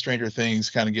and the Stranger Things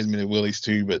kind of gives me the willies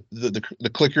too, but the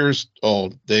clickers,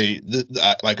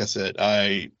 like I said,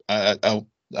 I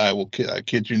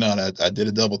kid you not, I did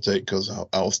a double take because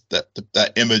I was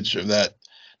that image of that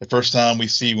the first time we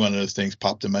see one of those things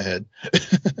popped in my head.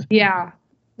 Yeah,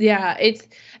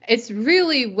 it's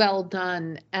really well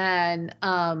done, and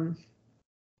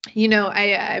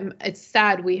it's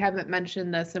sad we haven't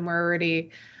mentioned this, and we're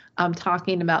already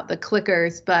talking about the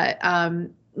clickers, but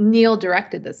Neil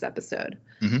directed this episode.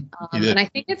 And I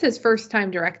think it's his first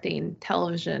time directing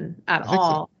television at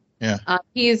all. So. Yeah.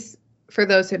 He's, for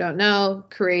those who don't know,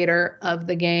 creator of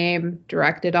the game,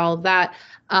 directed all of that.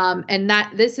 And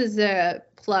this is a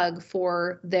plug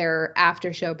for their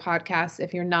after show podcast.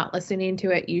 If you're not listening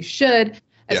to it, you should,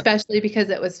 especially because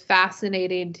it was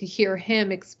fascinating to hear him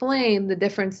explain the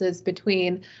differences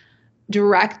between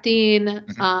directing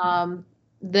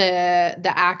the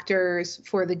actors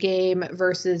for the game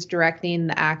versus directing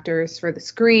the actors for the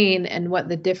screen and what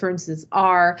the differences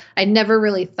are. I never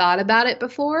really thought about it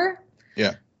before.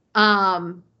 Yeah.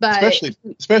 But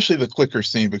especially the clicker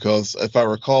scene, because if I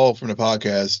recall from the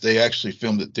podcast, they actually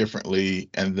filmed it differently,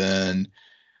 and then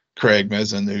Craig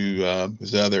Mazin, who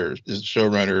is the other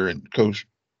showrunner and coach,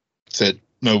 said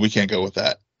no, we can't go with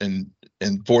that. And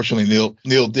fortunately,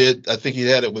 Neil did. I think he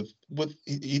had it with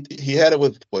he had it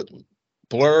with what.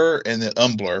 Blur and then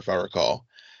unblur, if I recall,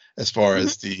 as far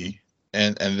as the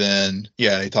and then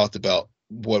they talked about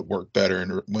what worked better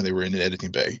and when they were in the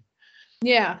editing bay.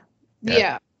 Yeah.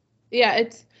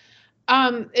 It's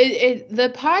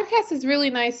the podcast is really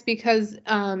nice because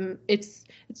it's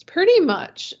pretty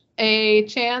much a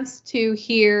chance to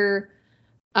hear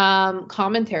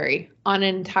commentary on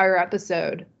an entire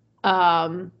episode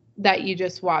that you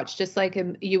just watched, just like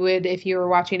you would if you were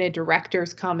watching a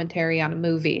director's commentary on a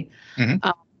movie.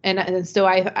 And so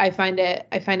I find it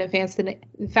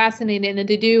fascinating, and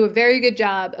to do a very good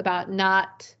job about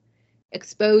not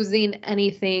exposing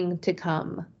anything to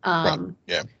come. Right.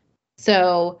 Yeah.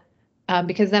 So,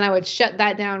 because then I would shut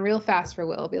that down real fast for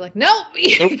Will. Be like, nope,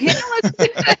 you can't listen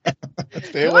to it.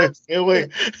 Stay away. Stay away.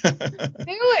 Stay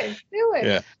away. Stay away.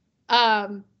 Yeah.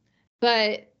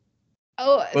 But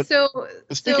But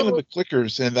speaking of the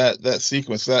clickers and that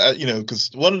sequence, that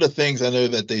because one of the things I know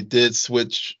that they did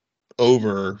switch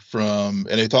over from,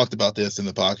 and they talked about this in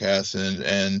the podcast,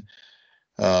 and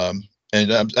I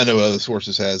know other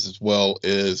sources has as well,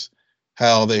 is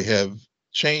how they have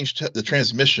changed the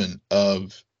transmission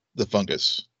of the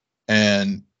fungus,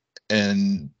 and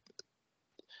and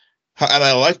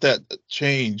I like that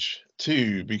change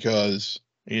too, because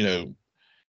it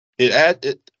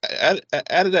added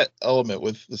that element,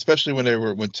 with especially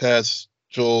when Tess,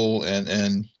 Joel,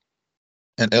 and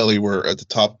Ellie were at the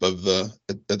top of the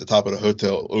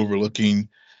hotel overlooking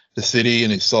the city,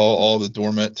 and they saw all the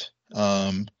dormant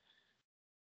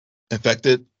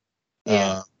infected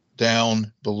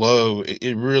down below.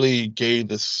 It really gave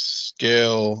the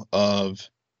scale of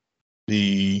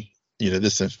the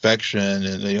this infection,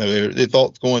 and they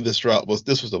thought going this route was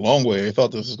the long way. They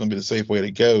thought this was going to be the safe way to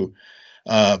go.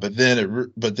 But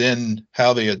then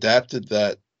how they adapted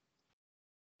that,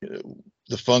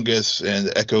 the fungus and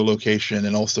the echolocation,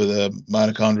 and also the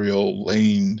mitochondrial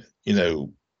lane,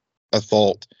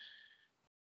 assault,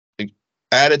 it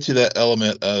added to that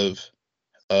element of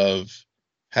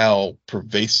how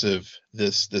pervasive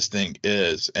this thing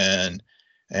is, and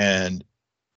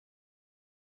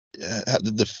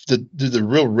the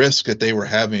real risk that they were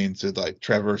having to like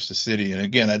traverse the city. And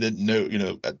again, I didn't know,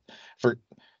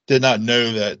 did not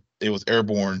know that it was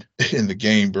airborne in the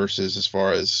game versus as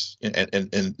far as, and I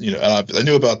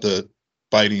knew about the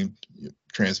biting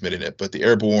transmitting it, but the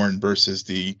airborne versus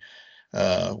the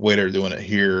way they're doing it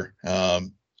here,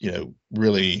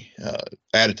 really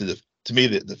added to me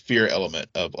the fear element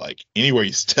of like anywhere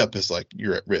you step is like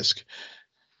you're at risk.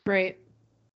 Right.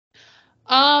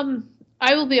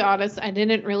 I will be honest, I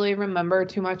didn't really remember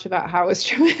too much about how it was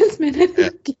transmitted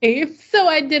in the game, so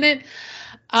I didn't.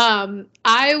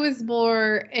 I was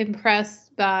more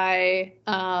impressed by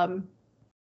how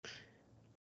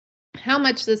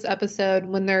much this episode,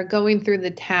 when they're going through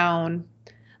the town,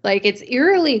 like it's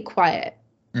eerily quiet,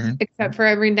 except for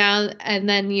every now and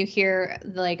then you hear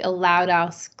like a loud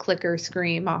ass clicker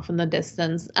scream off in the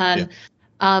distance, and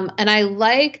I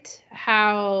liked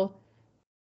how,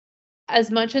 as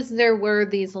much as there were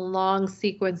these long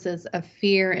sequences of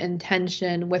fear and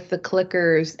tension with the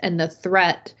clickers and the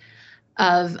threat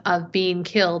of being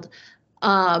killed,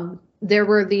 there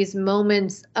were these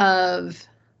moments of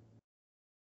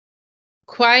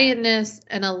quietness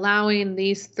and allowing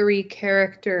these three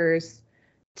characters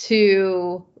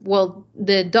to,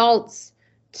 the adults,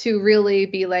 to really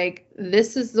be like,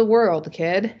 this is the world,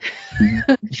 kid.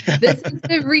 This is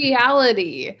the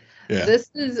reality. Yeah. This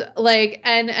is like,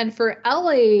 and for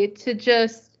Ellie to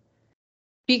just,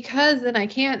 because, and I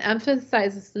can't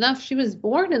emphasize this enough, she was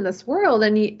born in this world,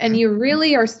 and you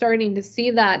really are starting to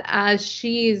see that as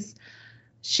she's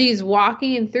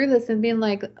walking through this and being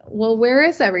like, well, where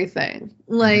is everything?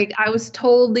 Like, I was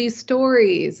told these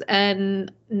stories and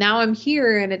now I'm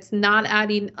here and it's not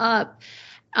adding up.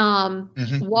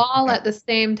 While at the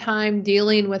same time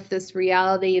dealing with this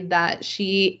reality that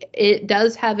it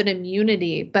does have an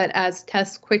immunity, but as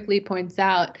Tess quickly points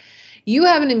out, you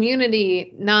have an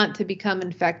immunity not to become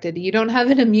infected. You don't have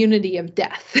an immunity of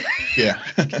death. Yeah.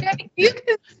 Okay?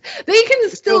 They can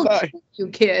still kill you,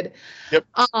 kid. Yep.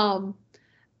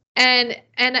 And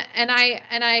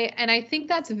I think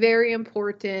that's very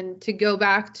important, to go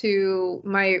back to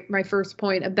my first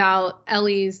point about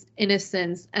Ellie's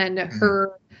innocence and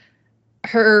her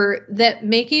that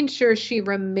making sure she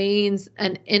remains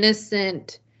an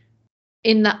innocent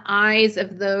in the eyes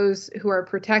of those who are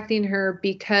protecting her,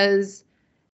 because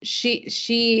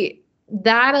she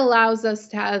that allows us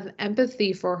to have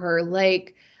empathy for her.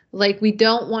 Like we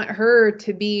don't want her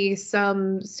to be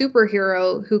some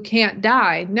superhero who can't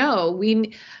die. No,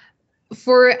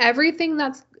 for everything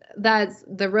that's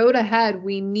the road ahead,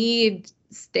 we need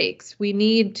stakes. We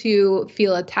need to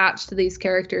feel attached to these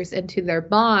characters and to their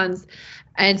bonds.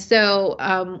 And so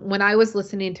when I was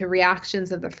listening to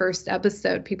reactions of the first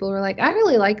episode, people were like, I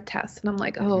really like Tess. And I'm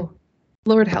like, oh,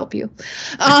 Lord help you.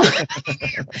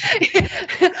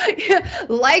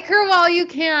 Like her while you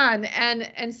can.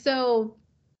 And so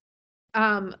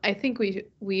I think we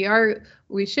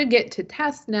should get to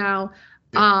Tess now.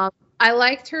 Yeah. I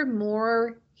liked her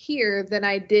more here than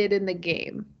I did in the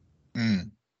game.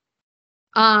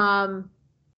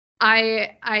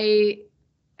 I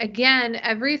again,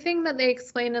 everything that they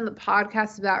explained in the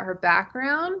podcast about her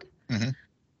background,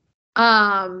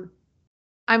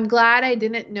 I'm glad I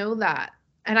didn't know that.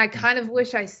 And I kind of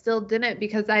wish I still didn't,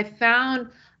 because I found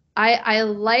I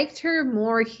liked her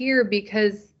more here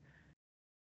because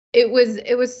it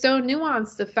was so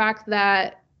nuanced, the fact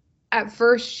that at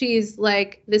first she's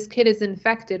like, this kid is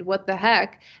infected, what the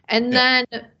heck? And Yeah.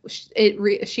 then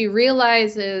she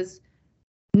realizes,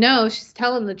 no, she's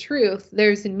telling the truth.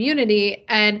 There's immunity,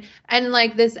 and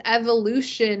like this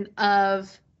evolution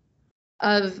of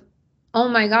oh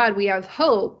my God, we have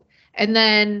hope. And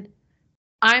then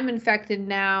I'm infected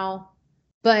now,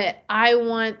 but I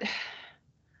want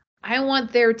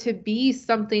there to be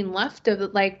something left of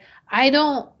it. Like,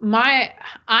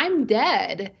 I'm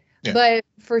dead, Yeah. but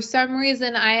for some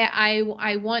reason I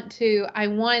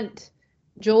want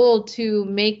Joel to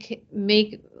make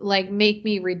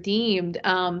me redeemed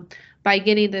by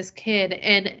getting this kid.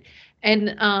 And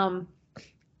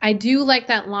I do like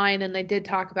that line, and they did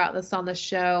talk about this on the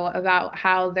show about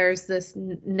how there's this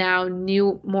now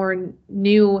more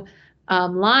new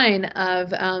line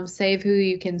of save who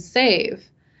you can save,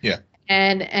 Yeah.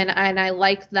 and I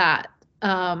like that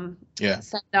Yeah.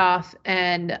 send off,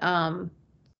 and Yeah.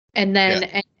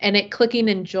 then and it clicking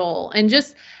in Joel, and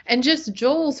just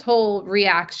Joel's whole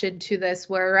reaction to this,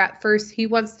 where at first he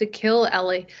wants to kill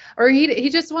Ellie, or he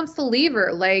just wants to leave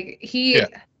her, like Yeah.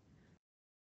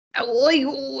 like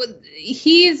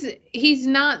he's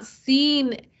not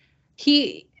seen,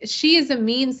 she is a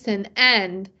means to an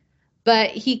end,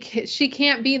 but she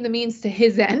can't be the means to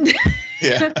his end.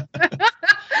 Yeah.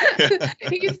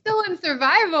 He's still in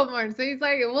survival mode, so he's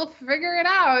like, we'll figure it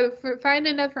out, find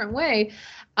a different way.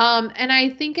 And I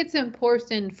think it's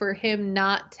important for him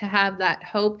not to have that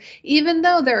hope, even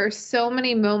though there are so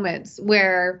many moments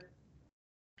where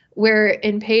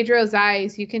in Pedro's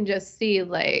eyes you can just see,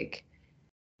 like,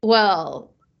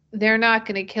 well, they're not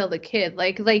going to kill the kid.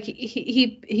 Like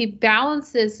he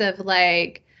balances of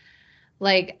like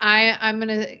I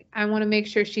want to make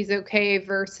sure she's okay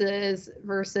versus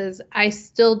I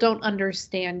still don't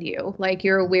understand you. Like,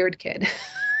 you're a weird kid.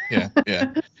 Yeah.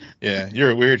 Yeah. Yeah.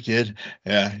 You're a weird kid.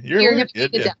 Yeah. You're a You're gonna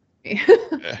weird kid. need to Yeah.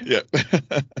 die. Yeah.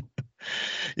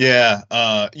 Yeah.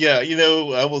 Yeah.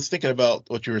 Yeah. I was thinking about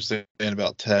what you were saying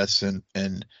about Tess, and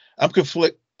I'm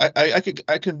conflict. I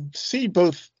can see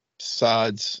both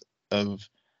sides of,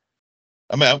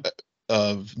 I mean,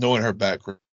 of knowing her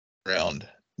background.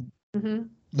 Hmm.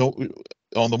 No,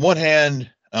 on the one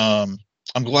hand, I'm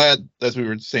glad, as we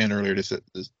were saying earlier, this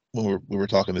when we were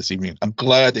talking this evening, I'm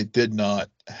glad they did not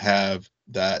have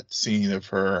that scene of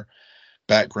her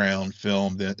background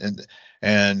filmed.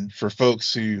 And for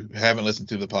folks who haven't listened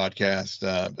to the podcast,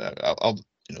 I'll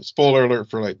spoiler alert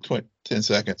for like 10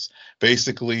 seconds.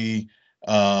 Basically,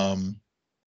 um,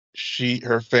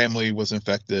 her family was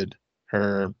infected.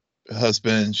 Her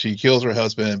husband, she kills her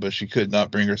husband, but she could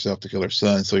not bring herself to kill her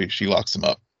son, so she locks him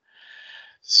up.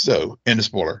 So, end of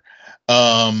spoiler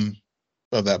um,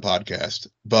 of that podcast.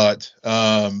 But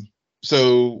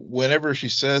so whenever she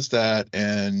says that,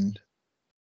 and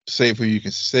save who you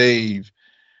can save,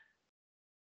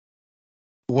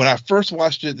 when I first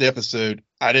watched the episode,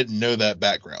 I didn't know that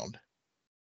background.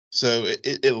 So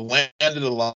it landed a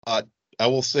lot. I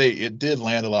will say it did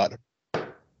land a lot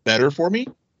better for me,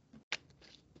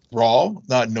 raw,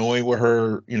 not knowing what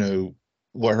her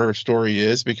story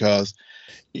is, because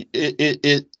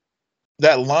it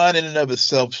that line in and of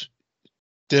itself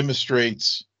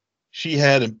demonstrates she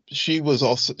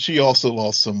also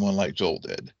lost someone like Joel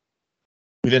did.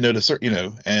 We didn't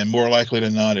know and more likely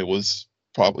than not, it was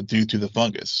probably due to the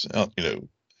fungus,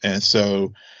 and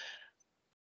so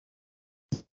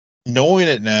knowing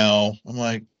it now, I'm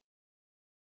like,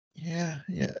 yeah,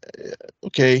 yeah,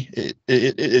 okay.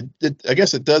 I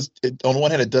guess it does. On the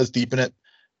one hand, it does deepen it,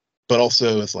 but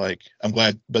also it's like, I'm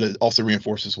glad, but it also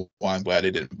reinforces why I'm glad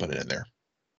they didn't put it in there.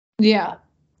 Yeah.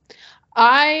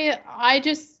 I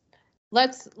just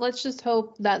let's just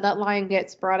hope that that line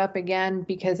gets brought up again,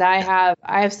 because I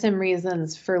have some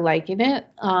reasons for liking it,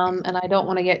 and I don't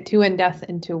want to get too in depth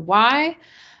into why,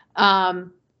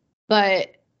 um,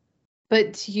 but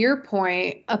to your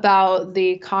point about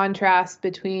the contrast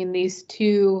between these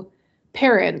two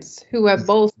parents who have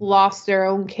both lost their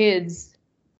own kids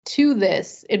to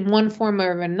this in one form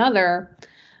or another,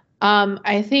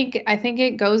 I think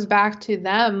it goes back to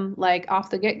them, like, off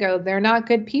the get-go. They're not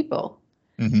good people.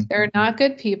 Mm-hmm. They're not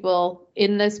good people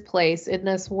in this place, in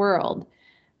this world.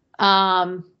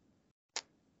 Um,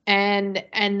 and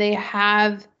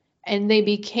they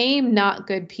became not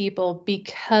good people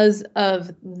because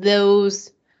of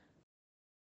those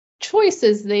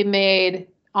choices they made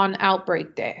on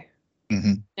outbreak day.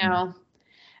 Mm-hmm. You know?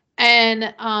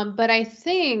 And but I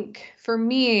think for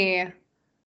me,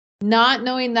 not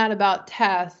knowing that about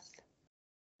Tess,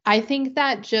 I think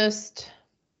that just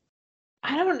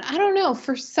I don't know.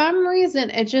 For some reason,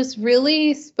 it just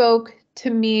really spoke to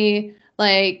me.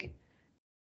 Like,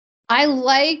 I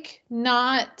like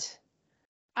not,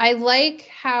 I like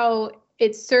how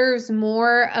it serves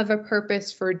more of a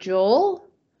purpose for Joel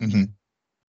Mm-hmm.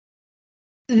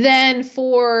 than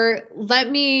for let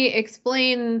me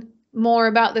explain more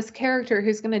about this character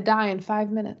who's going to die in 5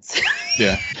 minutes.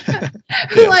 Yeah. Yeah.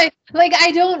 like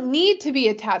I don't need to be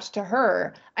attached to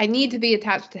her. I need to be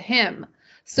attached to him.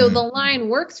 So Mm-hmm. the line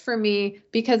works for me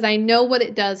because I know what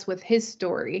it does with his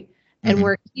story and Mm-hmm.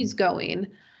 where he's going.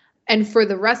 And for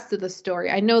the rest of the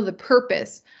story, I know the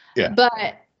purpose. Yeah.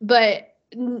 But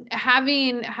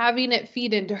having it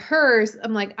feed into hers,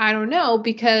 I'm like, I don't know,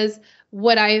 because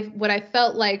what I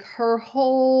felt like her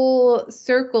whole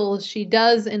circle she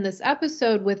does in this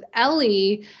episode with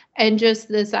Ellie, and just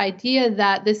this idea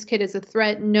that this kid is a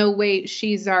threat. No, wait,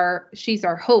 she's our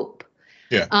hope.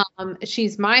 Yeah.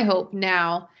 She's my hope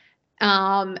now.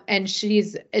 And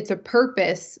it's a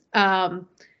purpose.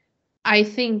 I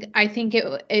think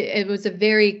it was a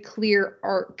very clear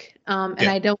arc, and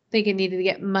Yeah. I don't think it needed to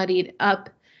get muddied up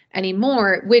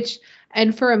anymore.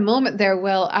 And for a moment there,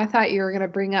 Will, I thought you were gonna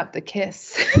bring up the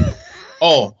kiss.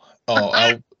 Oh,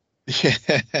 yeah.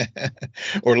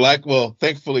 Or like, well,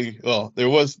 thankfully, there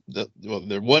was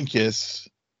there one kiss,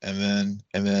 and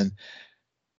then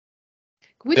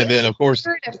Would you of course,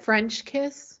 consider it a French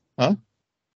kiss? huh?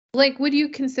 Like, would you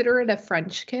consider it a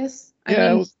French kiss? I Yeah, it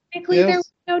mean, was. technically Yeah, there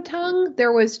was no tongue.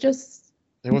 There was just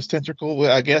there was tentacle.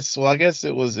 Well, I guess. Well, I guess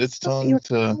it was its tongue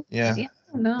to. Yeah. I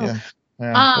don't know. Yeah.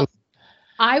 Yeah. Um,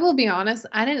 I will be honest,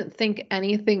 I didn't think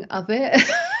anything of it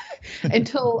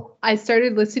until I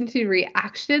started listening to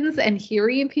reactions and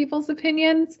hearing people's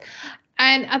opinions.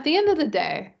 And at the end of the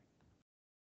day,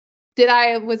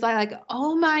 was I like,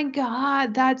 oh my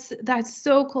God, that's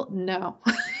so cool? No.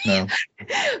 No.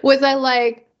 Was I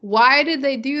like, why did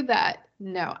they do that?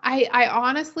 No. I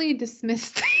honestly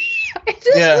dismissed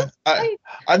Yeah,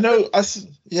 I know. I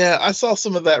saw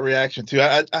some of that reaction too.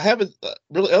 I haven't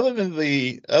really, other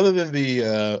than the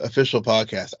official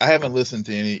podcast. I haven't listened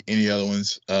to any other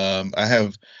ones. I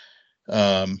have,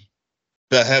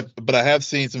 but I have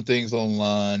seen some things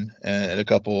online and a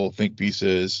couple think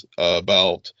pieces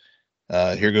about.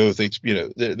 Here goes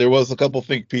there was a couple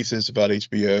think pieces about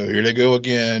HBO. Here they go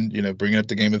again. Bringing up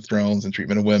the Game of Thrones and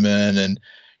treatment of women, and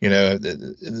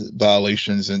the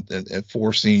violations and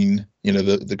forcing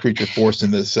the creature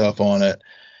forcing itself on it.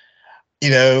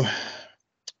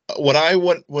 What I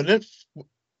want when it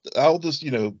I'll just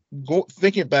go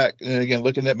thinking back, and again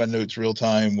looking at my notes real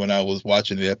time when I was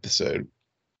watching the episode.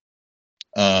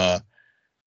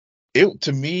 It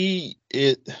to me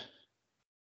it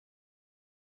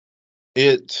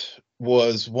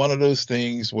was one of those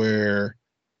things where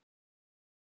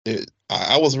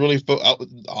I was really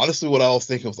honestly what I was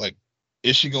thinking was like,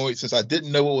 is she going, since I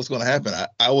didn't know what was going to happen,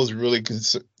 I was really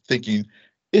thinking,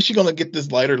 is she going to get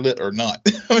this lighter lit or not?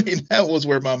 I mean, that was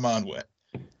where my mind went.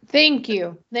 Thank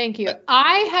you.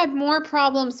 I had more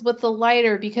problems with the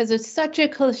lighter because it's such a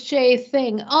cliche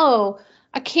thing. Oh,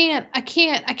 I can't,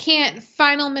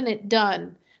 final minute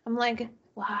done. I'm like,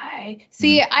 why?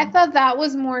 See, I thought that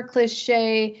was more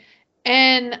cliche.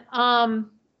 And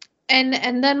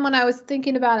and then when I was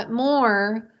thinking about it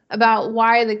more about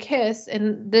why the kiss,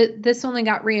 and this only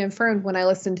got reaffirmed when I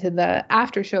listened to the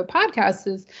after show podcast,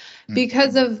 is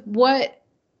because of what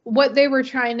they were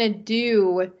trying to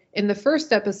do in the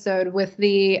first episode with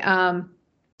the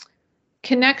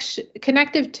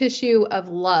connective tissue of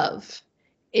love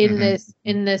in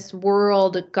this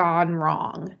world gone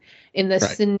wrong, in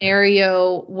this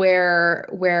scenario where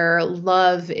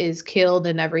love is killed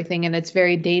and everything, and it's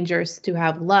very dangerous to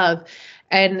have love.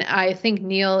 And I think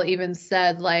Neil even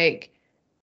said, like,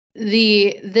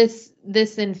 this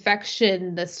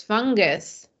infection, this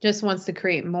fungus just wants to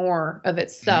create more of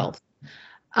itself.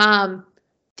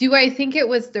 Do I think it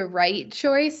was the right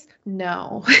choice?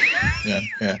 No. Yeah.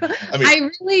 I mean, I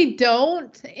really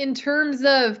don't, in terms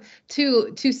of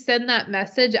to send that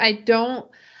message. I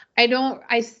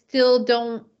still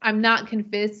don't, I'm not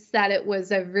convinced that it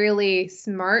was a really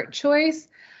smart choice,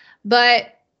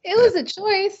 but it was a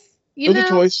choice, it was a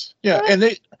choice. Yeah. And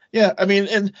did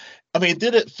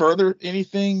it further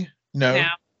anything? No.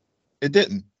 It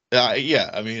didn't. Yeah.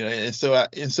 I mean, and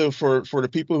so for the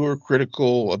people who are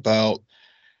critical about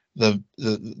the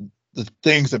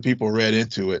things that people read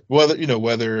into it,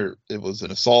 whether it was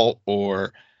an assault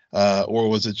or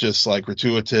was it just like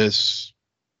gratuitous,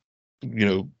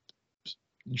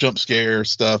 jump scare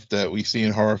stuff that we see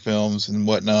in horror films and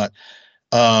whatnot.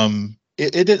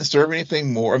 it didn't serve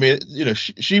anything more. I mean,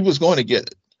 she was going to get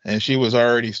it, and she was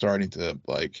already starting to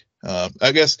like.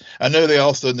 I guess I know they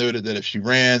also noted that if she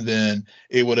ran, then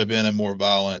it would have been a more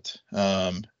violent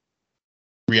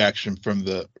reaction from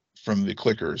the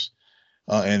clickers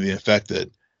and the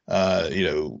infected.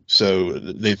 So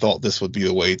they thought this would be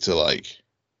a way to, like,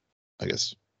 I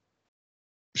guess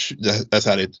that's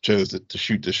how they chose to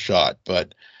shoot this shot.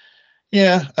 But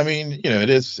yeah, I mean, it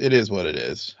is what it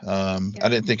is. I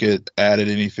didn't think it added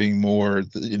anything more.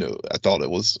 I thought it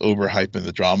was overhyping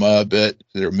the drama a bit.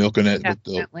 They're milking it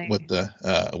with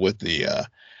the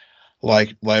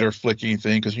like lighter flicking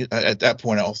thing, because at that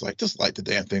point I was like, just light the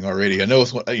damn thing already. I know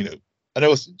it's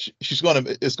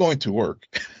it's going to work.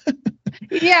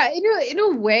 Yeah, in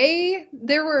a way,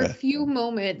 there were a few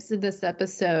moments in this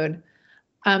episode,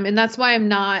 and that's why I'm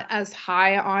not as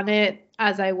high on it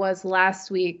as I was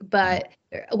last week, but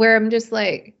where I'm just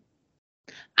like,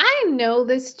 I know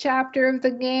this chapter of the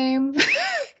game.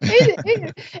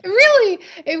 it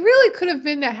really could have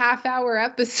been a half-hour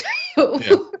episode.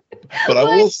 Yeah. But I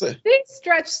will say they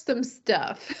stretched some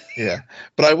stuff. Yeah,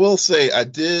 but I will say I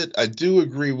do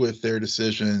agree with their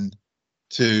decision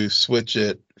to switch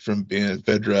it from being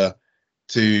Phaedra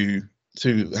to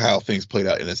how things played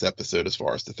out in this episode as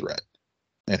far as the threat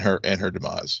and her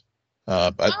demise.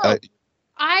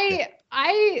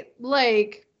 I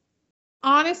like,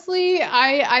 honestly,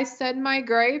 I said my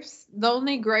gripes. The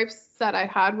only gripes that I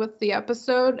had with the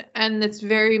episode, and it's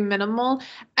very minimal.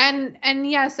 And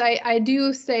yes, I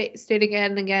do state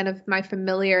again and again of my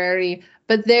familiarity.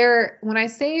 But when I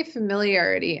say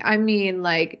familiarity, I mean,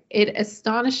 like, it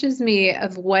astonishes me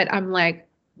of what I'm like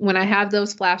when I have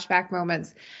those flashback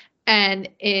moments. And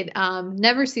it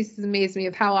never ceases to amaze me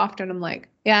of how often I'm like,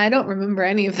 yeah, I don't remember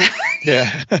any of that.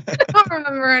 Yeah. I don't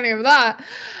remember any of that.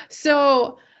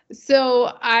 So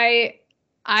I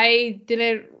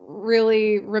didn't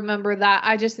really remember that.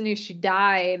 I just knew she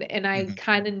died, and I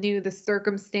kind of knew the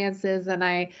circumstances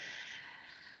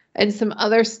and some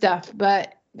other stuff.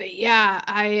 But yeah,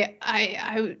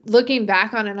 I looking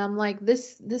back on it, I'm like,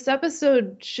 this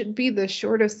episode should be the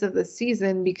shortest of the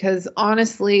season, because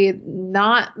honestly,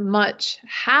 not much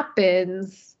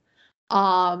happens.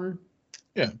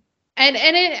 Yeah.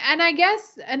 And I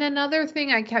guess, and another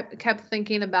thing I kept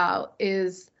thinking about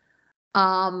is,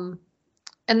 and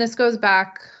this goes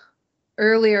back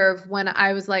earlier of when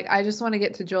I was like, I just want to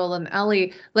get to Joel and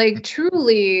Ellie. Like,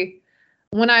 truly,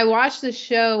 when I watch the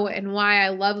show and why I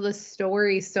love the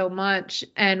story so much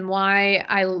and why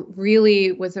I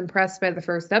really was impressed by the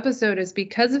first episode is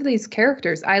because of these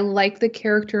characters. I like the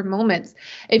character moments.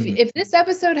 If this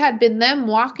episode had been them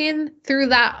walking through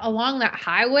along that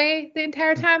highway the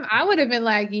entire time, I would have been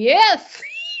like, yes.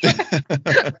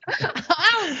 I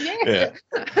don't care.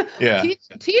 Yeah.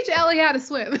 Teach Ellie how to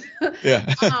swim.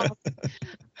 Yeah.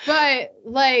 But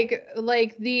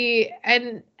like the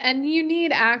and you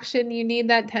need action, you need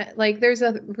that like there's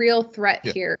a real threat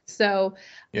here. So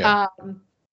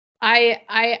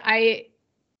I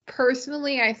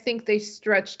personally, I think they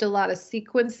stretched a lot of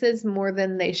sequences more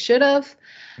than they should have.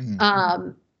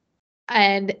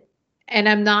 And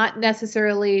I'm not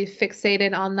necessarily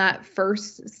fixated on that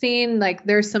first scene. Like,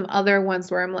 there's some other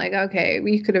ones where I'm like, okay,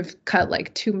 we could have cut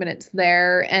like 2 minutes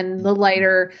there. And the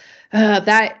lighter,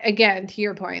 that, again, to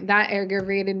your point, that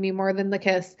aggravated me more than the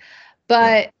kiss.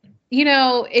 But,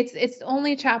 it's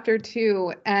only chapter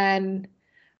 2. And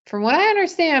from what I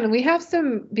understand, we have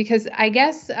because I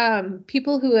guess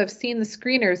people who have seen the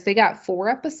screeners, they got 4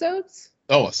 episodes.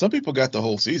 Oh, some people got the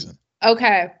whole season.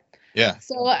 Okay. Yeah.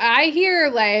 So I hear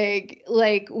like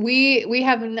we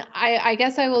haven't, I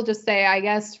guess I will just say, I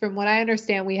guess from what I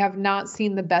understand, we have not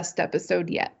seen the best episode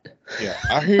yet. Yeah.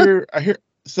 I hear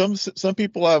some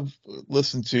people I've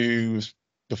listened to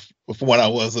before, when I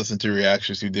was listening to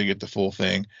reactions who did get the full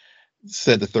thing,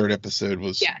 said the third episode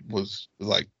was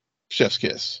like chef's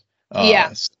kiss.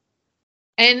 And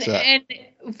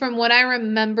from what I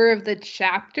remember of the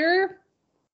chapter,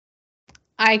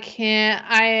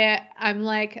 I'm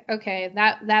like, okay,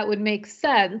 that would make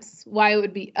sense why it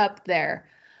would be up there.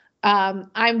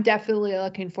 I'm definitely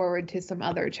looking forward to some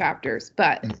other chapters,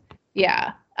 but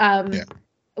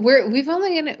we're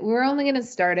only gonna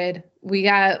started. We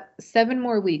got 7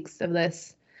 more weeks of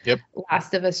this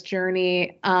Last of Us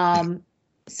journey.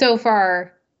 So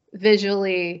far,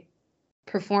 visually,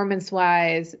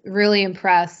 performance-wise, really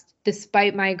impressed,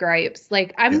 despite my gripes.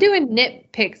 Like, I'm doing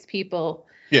nitpicks, people.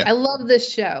 Yeah. I love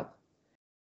this show.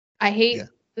 I hate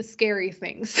the scary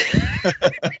things.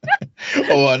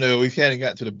 Oh, I know. We hadn't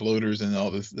got to the bloaters and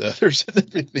all this, the others and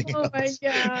everything else. My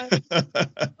God.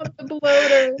 The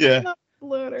bloaters. Yeah.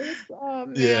 loaders. Oh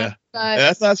man. Yeah. But And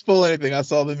that's not spoiling anything. I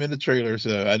saw them in the trailer,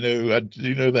 so I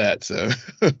do know that. So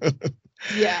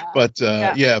yeah. But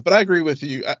yeah, but I agree with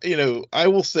you. I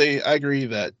will say I agree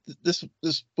that this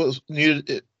was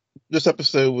needed. This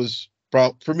episode was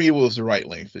for me was the right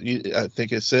length. I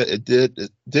think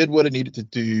it did what it needed to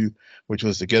do, which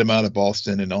was to get them out of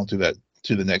Boston and onto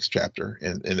to the next chapter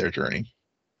in their journey.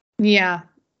 Yeah.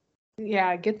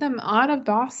 Yeah, get them out of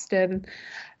Boston.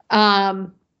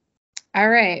 All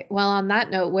right. Well, on that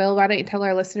note, Will, why don't you tell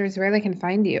our listeners where they can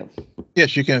find you?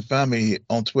 Yes, you can find me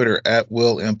on Twitter at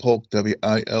Will M Polk,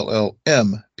 WILLMPOLK.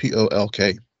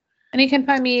 And you can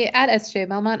find me at SJ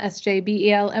Belmont,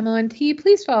 SJBELMONT.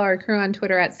 Please follow our crew on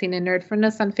Twitter at Scene and Nerd. Friend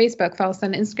us on Facebook, follow us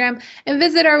on Instagram, and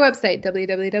visit our website,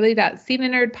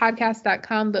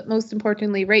 www.sceneandnerdpodcast.com. But most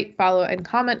importantly, rate, follow, and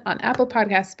comment on Apple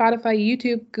Podcasts, Spotify,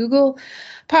 YouTube, Google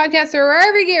Podcasts, or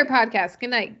wherever you get your podcasts.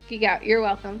 Good night. Geek out. You're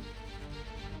welcome.